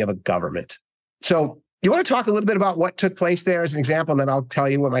ideology of a government. So you want to talk a little bit about what took place there as an example, and then I'll tell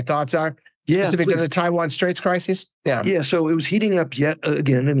you what my thoughts are? Yeah, specific to please. the Taiwan Straits crisis? Yeah. Yeah, so it was heating up yet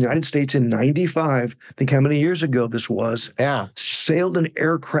again in the United States in 95. Think how many years ago this was. Yeah. Sailed an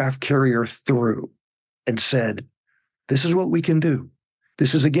aircraft carrier through and said, this is what we can do.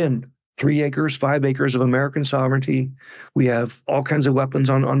 This is, again, 3 acres, 5 acres of American sovereignty. We have all kinds of weapons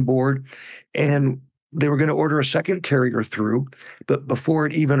on board. And they were going to order a second carrier through. But before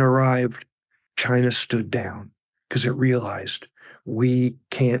it even arrived, China stood down because it realized we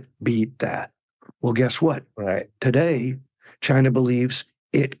can't beat that. Well, guess what? Right. Today, China believes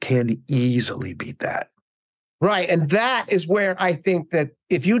it can easily beat that. Right. And that is where I think that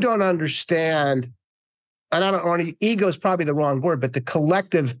if you don't understand, and I don't want to, ego is probably the wrong word, but the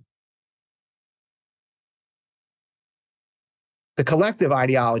collective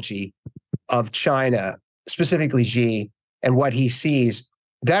ideology of China, specifically Xi, and what he sees,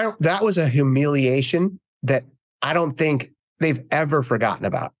 that was a humiliation that I don't think they've ever forgotten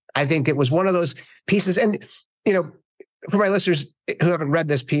about. I think it was one of those pieces. And, for my listeners who haven't read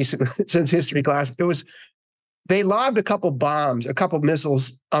this piece since history class, they lobbed a couple bombs, a couple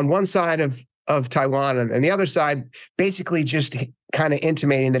missiles on one side of Taiwan and the other side, basically just kind of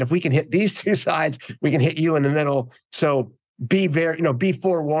intimating that if we can hit these two sides, we can hit you in the middle. So be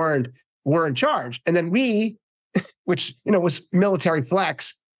forewarned, we're in charge. And then we, which, was military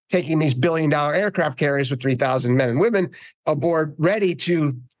flex, taking these billion-dollar aircraft carriers with 3,000 men and women aboard, ready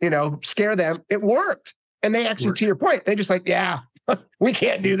to, scare them. It worked. And they actually, to your point, they just like, yeah, we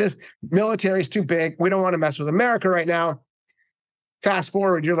can't do this. Military's too big. We don't want to mess with America right now. Fast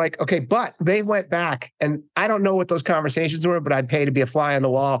forward, you're like, okay, but they went back. And I don't know what those conversations were, but I'd pay to be a fly on the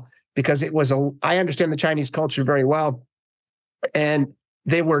wall because I understand the Chinese culture very well. And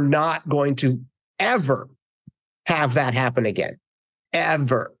they were not going to ever have that happen again,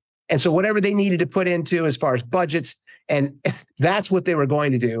 ever. And so whatever they needed to put into as far as budgets, and that's what they were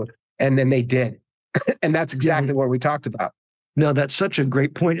going to do. And then they did. And that's exactly what we talked about. No, that's such a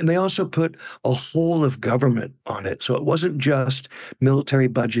great point. And they also put a whole of government on it. So it wasn't just military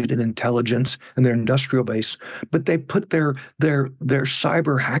budget and intelligence and their industrial base, but they put their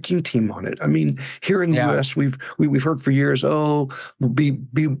cyber hacking team on it. I mean, here in the US, we've heard for years,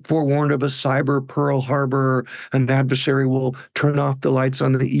 be forewarned of a cyber Pearl Harbor, an adversary will turn off the lights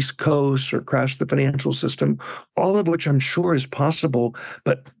on the East Coast or crash the financial system, all of which I'm sure is possible.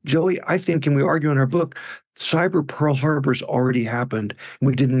 But Joey, I think, and we argue in our book, cyber Pearl Harbor's already happened, and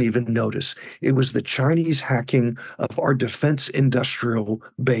we didn't even notice. It was the Chinese hacking of our defense industrial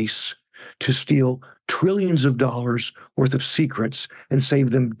base to steal trillions of dollars worth of secrets and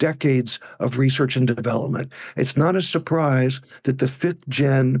save them decades of research and development. It's not a surprise that the 5th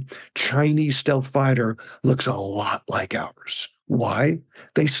gen Chinese stealth fighter looks a lot like ours. Why?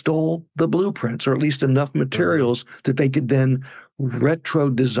 They stole the blueprints, or at least enough materials that they could then retro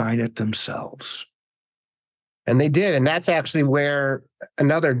design it themselves. And they did. And that's actually where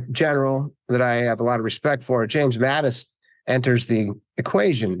another general that I have a lot of respect for, James Mattis, enters the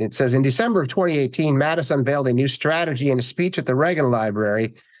equation. It says, in December of 2018, Mattis unveiled a new strategy in a speech at the Reagan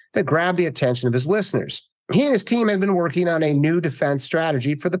Library that grabbed the attention of his listeners. He and his team had been working on a new defense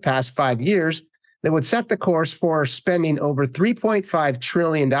strategy for the past 5 years that would set the course for spending over $3.5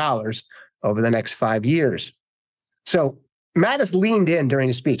 trillion over the next 5 years. So Mattis leaned in during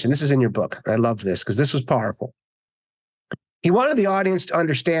his speech, and this is in your book. I love this because this was powerful. He wanted the audience to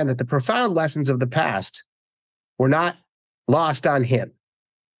understand that the profound lessons of the past were not lost on him.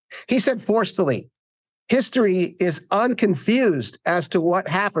 He said forcefully, history is unconfused as to what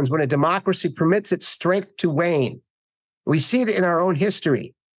happens when a democracy permits its strength to wane. We see it in our own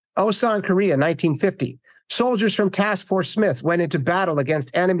history. Osan, Korea, 1950. Soldiers from Task Force Smith went into battle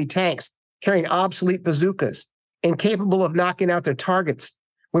against enemy tanks carrying obsolete bazookas, incapable of knocking out their targets.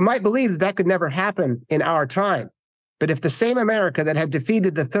 We might believe that could never happen in our time. But if the same America that had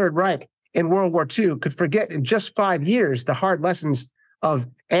defeated the Third Reich in World War II could forget in just 5 years the hard lessons of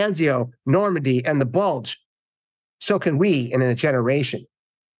Anzio, Normandy, and the Bulge, so can we in a generation.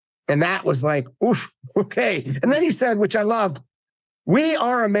 And that was like, oof, okay. And then he said, which I loved, we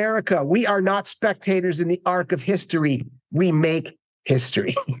are America. We are not spectators in the arc of history. We make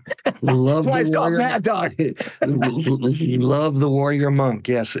history. Love That's why it's called Mad Dog. Love the warrior monk.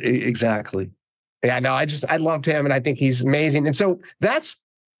 Yes, exactly. Yeah, no, I loved him, and I think he's amazing. And so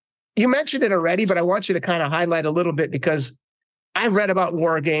you mentioned it already, but I want you to kind of highlight a little bit because I've read about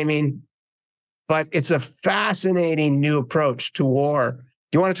wargaming, but it's a fascinating new approach to war.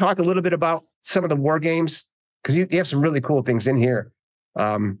 Do you want to talk a little bit about some of the war games? Because you have some really cool things in here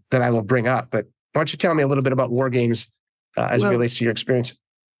that I will bring up. But why don't you tell me a little bit about war games as it relates to your experience?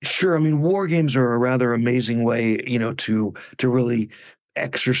 Sure. I mean, war games are a rather amazing way, to really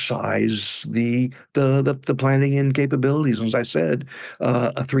exercise the planning and capabilities. As I said,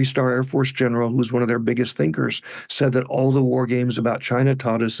 a 3-star Air Force general who was one of their biggest thinkers said that all the war games about China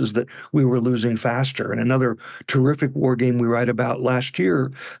taught us is that we were losing faster. And another terrific war game we write about last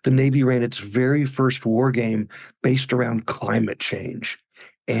year, the Navy ran its very first war game based around climate change.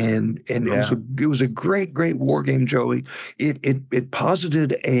 And it was a great war game, Joey. It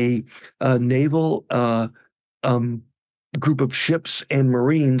posited a naval group of ships and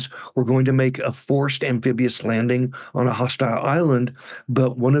Marines were going to make a forced amphibious landing on a hostile island,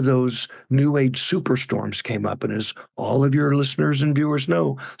 but one of those new age superstorms came up. And as all of your listeners and viewers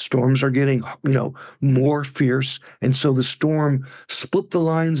know, storms are getting, more fierce. And so the storm split the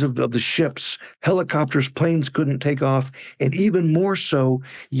lines of the ships. Helicopters, planes couldn't take off. And even more so,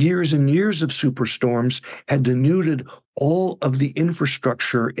 years and years of superstorms had denuded all of the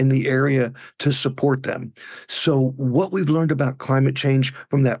infrastructure in the area to support them. So what we've learned about climate change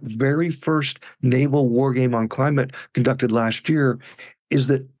from that very first naval war game on climate conducted last year is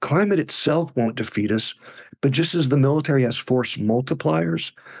that climate itself won't defeat us, but just as the military has force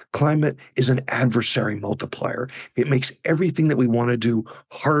multipliers, climate is an adversary multiplier. It makes everything that we want to do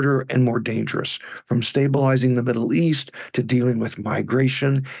harder and more dangerous, from stabilizing the Middle East to dealing with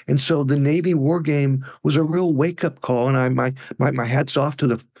migration. And so the Navy war game was a real wake-up call, and my hat's off to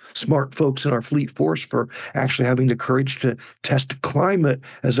the smart folks in our fleet force for actually having the courage to test climate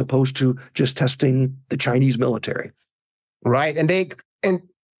as opposed to just testing the Chinese military. Right. And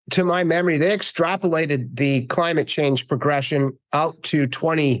to my memory, they extrapolated the climate change progression out to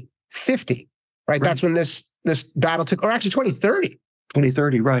 2050, right? That's when this battle took, or actually 2030.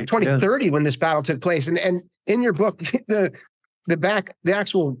 2030, right. 2030 when this battle took place. And in your book, the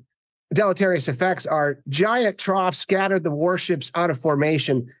actual deleterious effects are giant troughs scattered the warships out of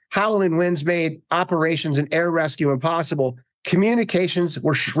formation. Howling winds made operations and air rescue impossible. Communications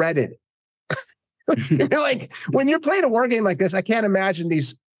were shredded. Like, when you're playing a war game like this, I can't imagine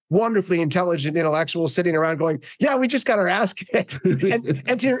these wonderfully intelligent intellectuals sitting around going, yeah, we just got our ass kicked.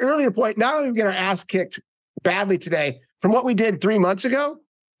 and to your earlier point, not only did we get our ass kicked badly today, from what we did 3 months ago,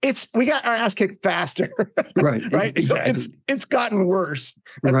 we got our ass kicked faster. Right. Right. Exactly. So it's gotten worse.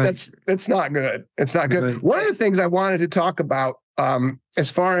 Right. It's not good. It's not good. Right. One of the things I wanted to talk about,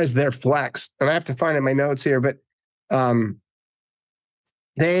 as far as their flex, and I have to find in my notes here, but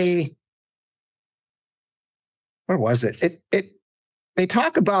where was it? They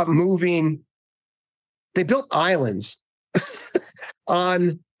talk about moving. They built islands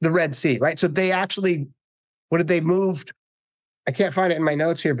on the Red Sea, right? So they actually, what did they moved? I can't find it in my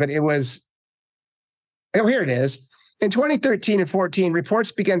notes here, but it was, here it is. In 2013 and 14,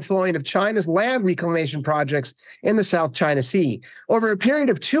 reports began flowing of China's land reclamation projects in the South China Sea. Over a period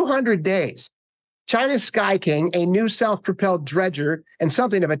of 200 days, China's Sky King, a new self-propelled dredger and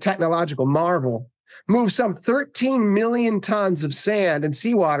something of a technological marvel, moved some 13 million tons of sand and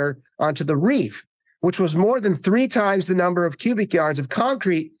seawater onto the reef, which was more than 3 times the number of cubic yards of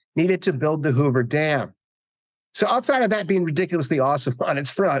concrete needed to build the Hoover Dam. So outside of that being ridiculously awesome on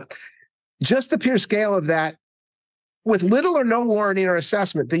its front, just the pure scale of that, with little or no warning or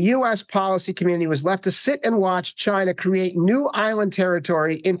assessment, the U.S. policy community was left to sit and watch China create new island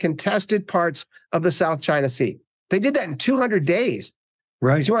territory in contested parts of the South China Sea. They did that in 200 days.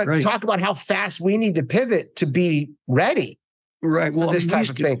 Right. So you want to talk about how fast we need to pivot to be ready. Right. Well, this type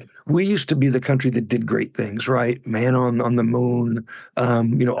of thing. We used to be the country that did great things, right? Man on the moon,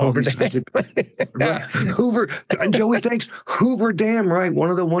 all these things. Right. Hoover, Joey, thanks. Hoover Dam, right?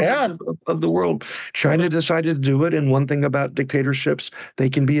 One of the wonders of the world. China decided to do it. And one thing about dictatorships, they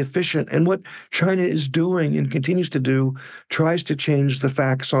can be efficient. And what China is doing and continues to do tries to change the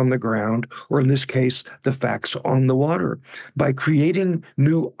facts on the ground, or in this case, the facts on the water. By creating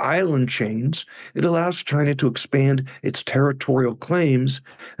new island chains, it allows China to expand its territorial claims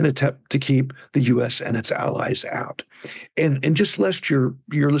and attempt to keep the U.S. and its allies out. And just lest your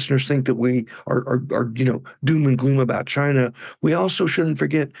listeners think that we are doom and gloom about China, we also shouldn't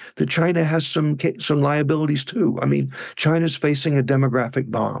forget that China has some liabilities too. I mean, China's facing a demographic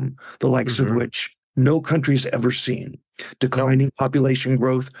bomb, the likes of which no country's ever seen. Declining population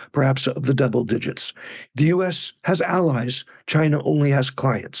growth, perhaps of the double digits. The U.S. has allies. China only has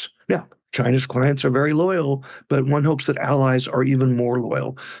clients. Now, China's clients are very loyal, but one hopes that allies are even more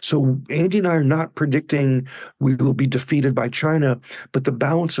loyal. So Andy and I are not predicting we will be defeated by China, but the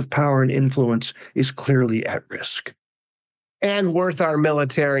balance of power and influence is clearly at risk. And worth our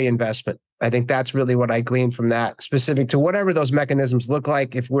military investment. I think that's really what I gleaned from that, specific to whatever those mechanisms look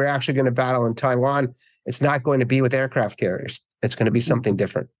like. If we're actually going to battle in Taiwan, it's not going to be with aircraft carriers. It's going to be something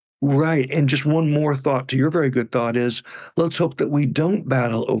different. Right. And just one more thought to your very good thought is, let's hope that we don't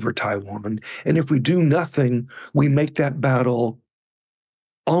battle over Taiwan. And if we do nothing, we make that battle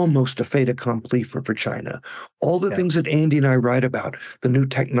almost a fait accompli for China. All the things that Andy and I write about, the new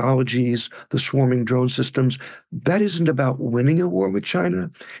technologies, the swarming drone systems, that isn't about winning a war with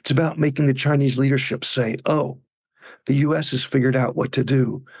China. It's about making the Chinese leadership say, oh, the U.S. has figured out what to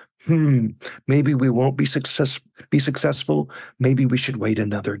do. Maybe we won't be successful. Maybe we should wait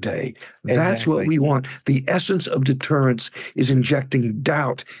another day. That's what we want. The essence of deterrence is injecting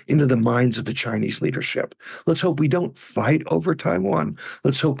doubt into the minds of the Chinese leadership. Let's hope we don't fight over Taiwan.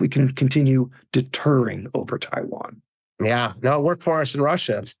 Let's hope we can continue deterring over Taiwan. Yeah, no, it worked for us in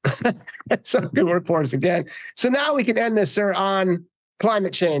Russia. So it could work for us again. So now we can end this, sir, on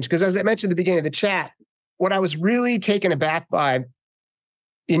climate change. Because as I mentioned at the beginning of the chat, what I was really taken aback by,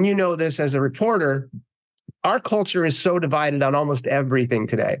 and you know this as a reporter, our culture is so divided on almost everything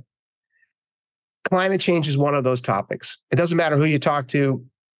today. Climate change is one of those topics. It doesn't matter who you talk to.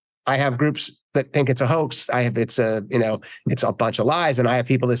 I have groups that think it's a hoax. It's a bunch of lies. And I have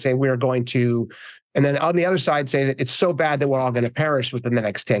people that say we're going to, and then on the other side say that it's so bad that we're all going to perish within the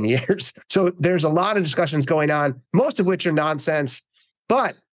next 10 years. So there's a lot of discussions going on, most of which are nonsense.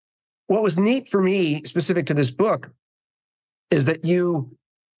 But what was neat for me, specific to this book, is that you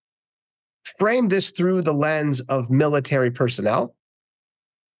frame this through the lens of military personnel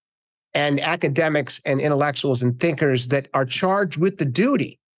and academics and intellectuals and thinkers that are charged with the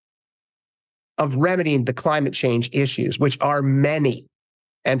duty of remedying the climate change issues, which are many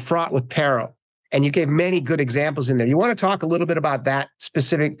and fraught with peril. And you gave many good examples in there. You want to talk a little bit about that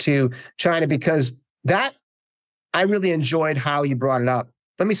specific to China, because that, I really enjoyed how you brought it up.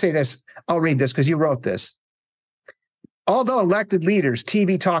 Let me say this. I'll read this because you wrote this. Although elected leaders,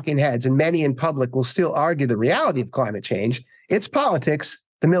 TV talking heads, and many in public will still argue the reality of climate change, its politics,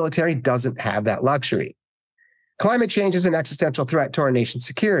 the military doesn't have that luxury. Climate change is an existential threat to our nation's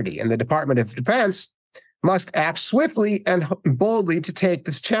security, and the Department of Defense must act swiftly and boldly to take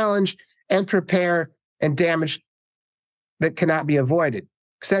this challenge and prepare and damage that cannot be avoided,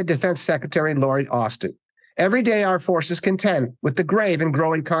 said Defense Secretary Lloyd Austin. Every day, our forces contend with the grave and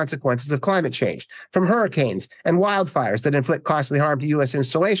growing consequences of climate change, from hurricanes and wildfires that inflict costly harm to U.S.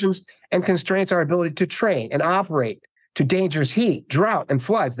 installations and constrains our ability to train and operate, to dangerous heat, drought, and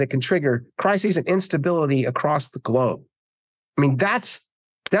floods that can trigger crises and instability across the globe. I mean, that's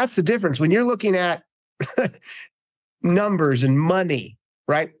the difference. When you're looking at numbers and money,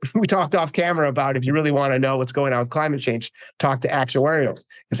 right? We talked off camera about, if you really want to know what's going on with climate change, talk to actuarials,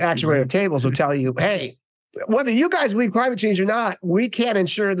 because actuarial tables will tell you, hey, whether you guys believe climate change or not, we can't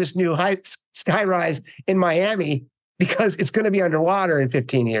insure this new sky rise in Miami because it's going to be underwater in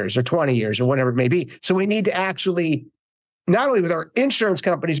 15 years or 20 years or whatever it may be. So we need to actually, not only with our insurance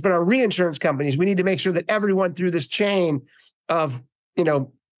companies, but our reinsurance companies, we need to make sure that everyone through this chain of,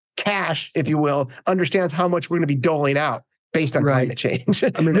 cash, if you will, understands how much we're going to be doling out based on climate change.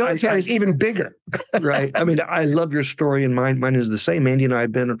 I mean, military is even bigger. Right. I mean, I love your story, and mine is the same. Andy and I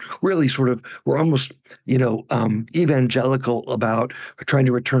have been really we're almost, evangelical about trying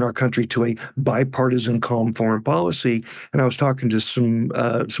to return our country to a bipartisan, calm foreign policy. And I was talking to some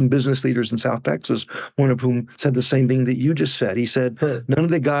business leaders in South Texas, one of whom said the same thing that you just said. He said, none of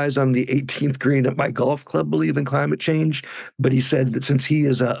the guys on the 18th green at my golf club believe in climate change. But he said that since he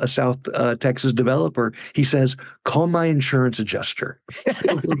is a South Texas developer, he says, call my insurance adjuster.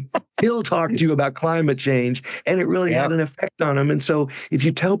 He'll talk to you about climate change, and it really had an effect on him. And so if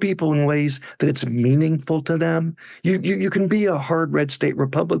you tell people in ways that it's meaningful to them, you can be a hard red state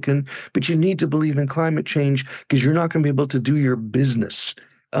Republican, but you need to believe in climate change, because you're not going to be able to do your business.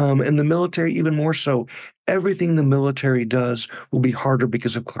 And the military, even more so, everything the military does will be harder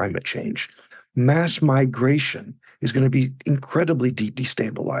because of climate change. Mass migration is going to be incredibly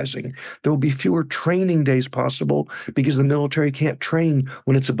destabilizing. There will be fewer training days possible because the military can't train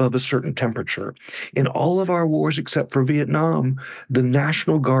when it's above a certain temperature. In all of our wars, except for Vietnam, the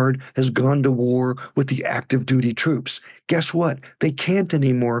National Guard has gone to war with the active duty troops. Guess what? They can't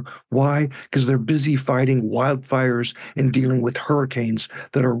anymore. Why? Because they're busy fighting wildfires and dealing with hurricanes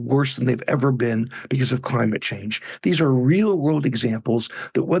that are worse than they've ever been because of climate change. These are real world examples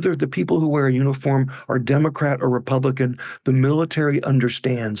that whether the people who wear a uniform are Democrat or Republican, the military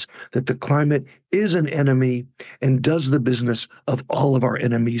understands that the climate is an enemy and does the business of all of our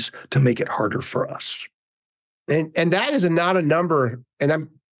enemies to make it harder for us. And that is not a number, and I'm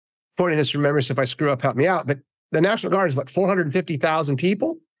pointing this, remember, so if I screw up, help me out, but the National Guard is 450,000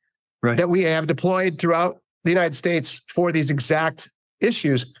 people that we have deployed throughout the United States for these exact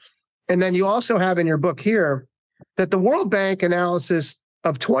issues. And then you also have in your book here that the World Bank analysis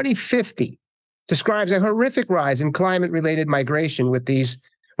of 2050 describes a horrific rise in climate-related migration. With these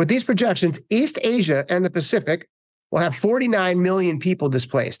projections, East Asia and the Pacific will have 49 million people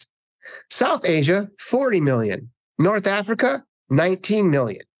displaced. South Asia, 40 million. North Africa, 19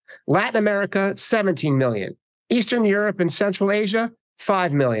 million. Latin America, 17 million. Eastern Europe and Central Asia,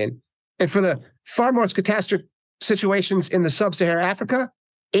 5 million. And for the far more catastrophic situations in the sub-Saharan Africa,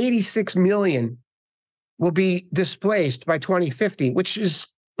 86 million will be displaced by 2050, which is,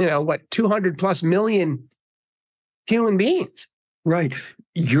 200 plus million human beings. Right.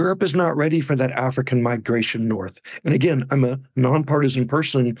 Europe is not ready for that African migration north. And again, I'm a nonpartisan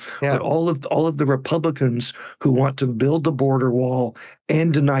person, but all of the Republicans who want to build the border wall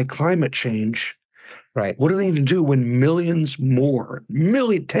and deny climate change, right? What are they going to do when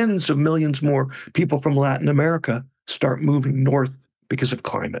tens of millions more people from Latin America start moving north because of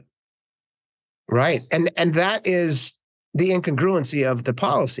climate? Right. And that is the incongruency of the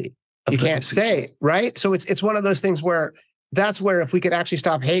policy. You can't say, right? So it's one of those things where that's where if we could actually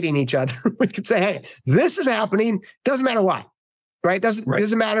stop hating each other, we could say, hey, this is happening. Doesn't matter why, right?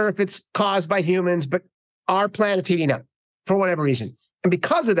 Doesn't matter if it's caused by humans, but our planet's heating up for whatever reason. And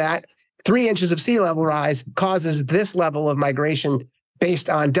because of that, 3 inches of sea level rise causes this level of migration based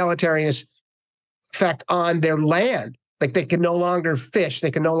on deleterious effect on their land. Like they can no longer fish,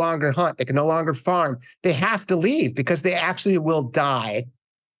 they can no longer hunt, they can no longer farm. They have to leave because they actually will die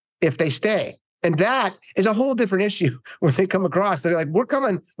if they stay. And that is a whole different issue when they come across. They're like, we're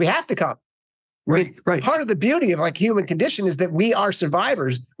coming, we have to come. Right. Part of the beauty of human condition is that we are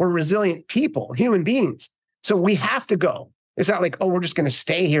survivors. We're resilient people, human beings. So we have to go. It's not like, we're just going to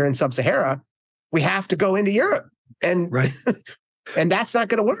stay here in sub-Sahara. We have to go into Europe. And, and that's not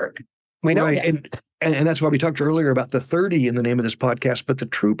going to work. We know that. And that's why we talked earlier about the 30 in the name of this podcast, but the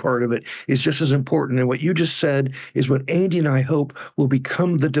true part of it is just as important. And what you just said is what Andy and I hope will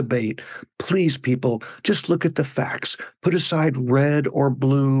become the debate. Please, people, just look at the facts. Put aside red or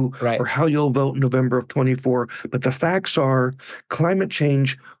blue or how you'll vote in November of 24. But the facts are climate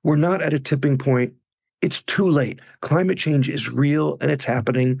change. We're not at a tipping point. It's too late. Climate change is real and it's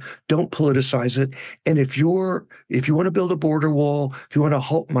happening. Don't politicize it. And if you want to build a border wall, if you want to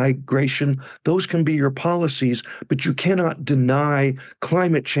halt migration, those can be your policies, but you cannot deny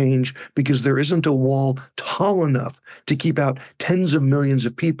climate change because there isn't a wall tall enough to keep out tens of millions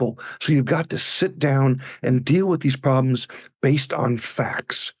of people. So you've got to sit down and deal with these problems based on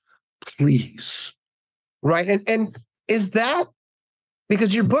facts. Please. Right. And is that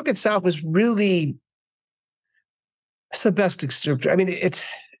because your book itself is really, it's the best descriptor. I mean,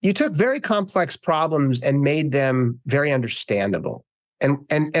 you took very complex problems and made them very understandable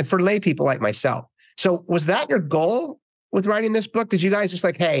and for lay people like myself. So was that your goal with writing this book? Did you guys just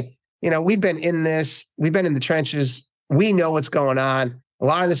like, hey, we've been in this, we've been in the trenches, we know what's going on. A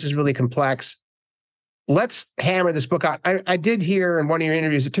lot of this is really complex. Let's hammer this book out. I did hear in one of your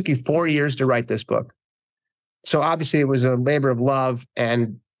interviews, it took you 4 years to write this book. So obviously it was a labor of love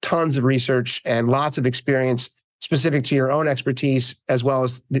and tons of research and lots of experience specific to your own expertise, as well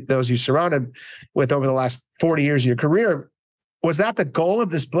as those you surrounded with over the last 40 years of your career. Was that the goal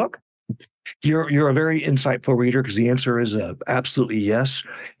of this book? You're a very insightful reader because the answer is absolutely yes.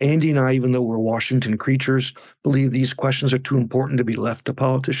 Andy and I, even though we're Washington creatures, believe these questions are too important to be left to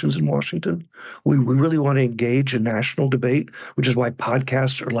politicians in Washington. We really want to engage a national debate, which is why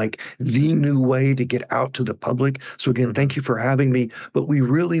podcasts are like the new way to get out to the public. So again, thank you for having me. But we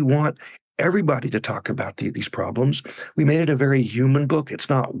really want everybody to talk about these problems. We made it a very human book. It's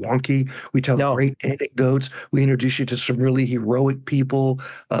not wonky. We tell great anecdotes. We introduce you to some really heroic people.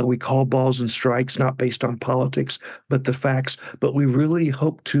 We call balls and strikes, not based on politics, but the facts. But we really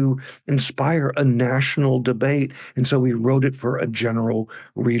hope to inspire a national debate. And so we wrote it for a general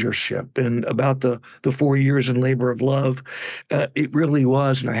readership. And about the 4 years in labor of love, it really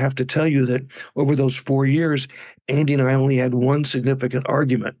was. And I have to tell you that over those 4 years, Andy and I only had one significant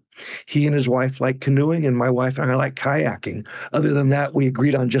argument. He and his wife like canoeing, and my wife and I like kayaking. Other than that, we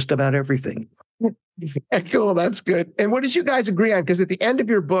agreed on just about everything. Cool, that's good. And what did you guys agree on? Because at the end of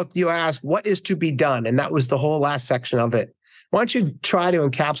your book, you asked, what is to be done? And that was the whole last section of it. Why don't you try to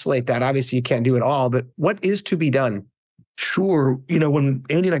encapsulate that? Obviously, you can't do it all, but what is to be done? Sure. When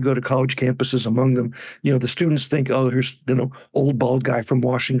Andy and I go to college campuses, among them, the students think, here's, old bald guy from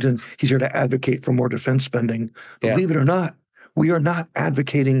Washington. He's here to advocate for more defense spending. Believe it or not, We are not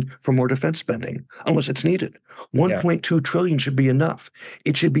advocating for more defense spending unless it's needed. 1.2 trillion should be enough.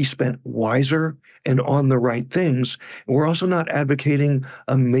 It should be spent wiser and on the right things. We're also not advocating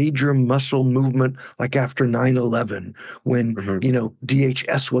a major muscle movement like after 9/11 when,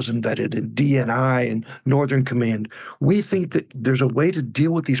 DHS was invented and DNI and Northern Command. We think that there's a way to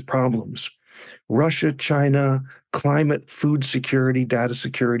deal with these problems. Russia, China, climate, food security, data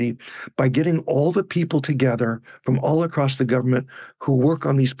security, by getting all the people together from all across the government who work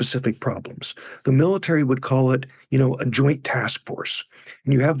on these specific problems. The military would call it, a joint task force.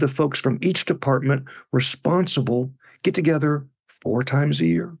 And you have the folks from each department responsible get together 4 times a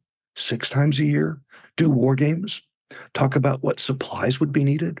year, 6 times a year, do war games, talk about what supplies would be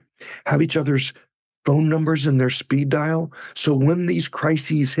needed, have each other's phone numbers in their speed dial. So when these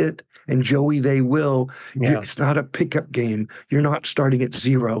crises hit, and Joey, they will. It's not a pickup game. You're not starting at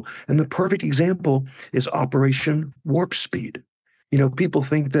zero. And the perfect example is Operation Warp Speed. People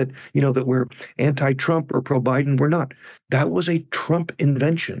think that, that we're anti-Trump or pro-Biden. We're not. That was a Trump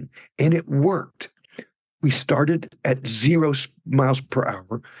invention, and it worked. We started at 0 miles per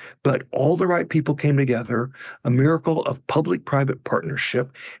hour, but all the right people came together, a miracle of public-private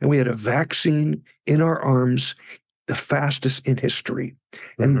partnership, and we had a vaccine in our arms, the fastest in history.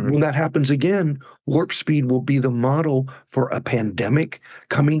 And when that happens again, Warp Speed will be the model for a pandemic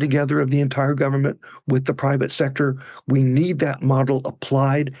coming together of the entire government with the private sector. We need that model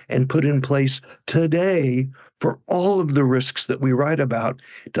applied and put in place today for all of the risks that we write about.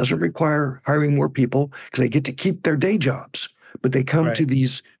 It doesn't require hiring more people because they get to keep their day jobs, but they come to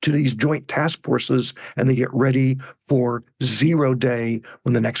these joint task forces and they get ready for 0 day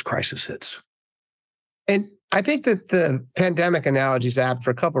when the next crisis hits. And I think that the pandemic analogy is apt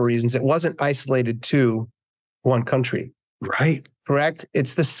for a couple of reasons. It wasn't isolated to one country. Right. Correct?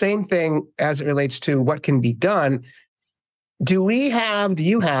 It's the same thing as it relates to what can be done. Do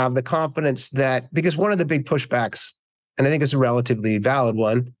you have the confidence that, because one of the big pushbacks, and I think it's a relatively valid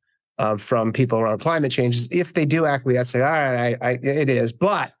one from people around climate change, is if they do acquiesce, say, all right, it is,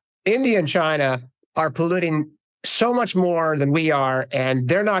 but India and China are polluting so much more than we are, and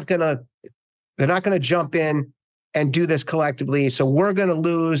they're not going to jump in and do this collectively. So we're going to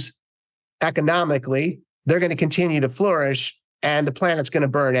lose economically. They're going to continue to flourish, and the planet's going to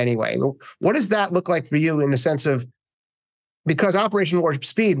burn anyway. What does that look like for you in the sense of, because Operation Warp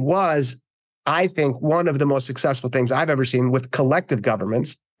Speed was, I think, one of the most successful things I've ever seen with collective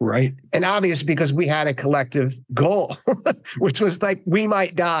governments. Right. And obviously because we had a collective goal, which was like, we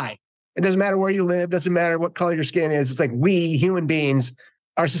might die. It doesn't matter where you live, doesn't matter what color your skin is. It's like we human beings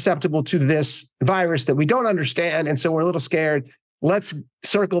are susceptible to this virus that we don't understand. And so we're a little scared. Let's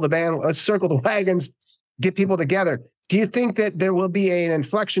circle the wagons, get people together. Do you think that there will be an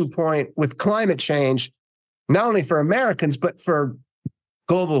inflection point with climate change, not only for Americans, but for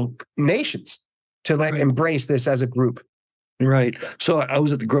global nations to embrace this as a group? Right. So I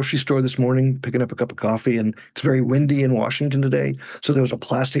was at the grocery store this morning picking up a cup of coffee, and it's very windy in Washington today. So there was a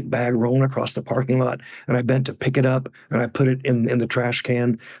plastic bag rolling across the parking lot, and I bent to pick it up, and I put it in the trash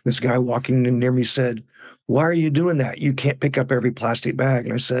can. This guy walking in near me said, "Why are you doing that? You can't pick up every plastic bag."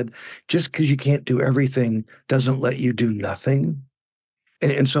 And I said, "Just because you can't do everything doesn't let you do nothing."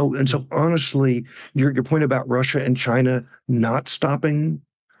 And so honestly, your point about Russia and China not stopping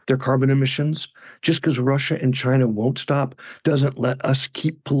their carbon emissions, just because Russia and China won't stop doesn't let us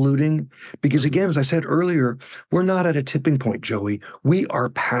keep polluting. Because again, as I said earlier, we're not at a tipping point, Joey. We are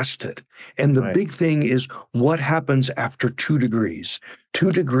past it. And the big thing is what happens after 2 degrees.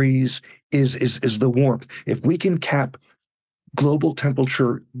 2 degrees is the warmth. If we can cap global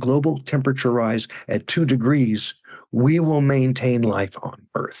temperature rise at 2 degrees, we will maintain life on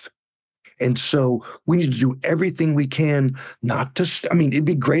Earth. And so we need to do everything we can not to, it'd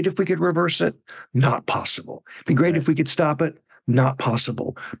be great if we could reverse it, not possible. It'd be great if we could stop it, not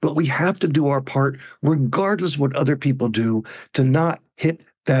possible. But we have to do our part, regardless of what other people do, to not hit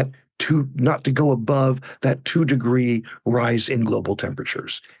not to go above that 2 degree rise in global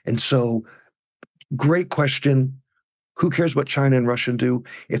temperatures. And so, great question. Who cares what China and Russia do?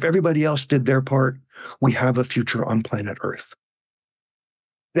 If everybody else did their part, we have a future on planet Earth.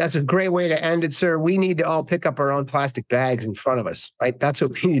 That's a great way to end it, sir. We need to all pick up our own plastic bags in front of us, right? That's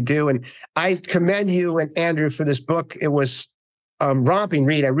what we need to do. And I commend you and Andrew for this book. It was a romping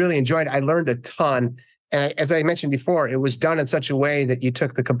read. I really enjoyed it. I learned a ton. And as I mentioned before, it was done in such a way that you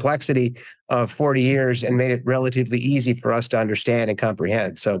took the complexity of 40 years and made it relatively easy for us to understand and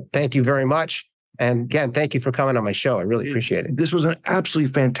comprehend. So thank you very much. And again, thank you for coming on my show. I really appreciate it. This was an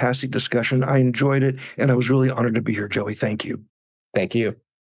absolutely fantastic discussion. I enjoyed it, and I was really honored to be here, Joey. Thank you. Thank you.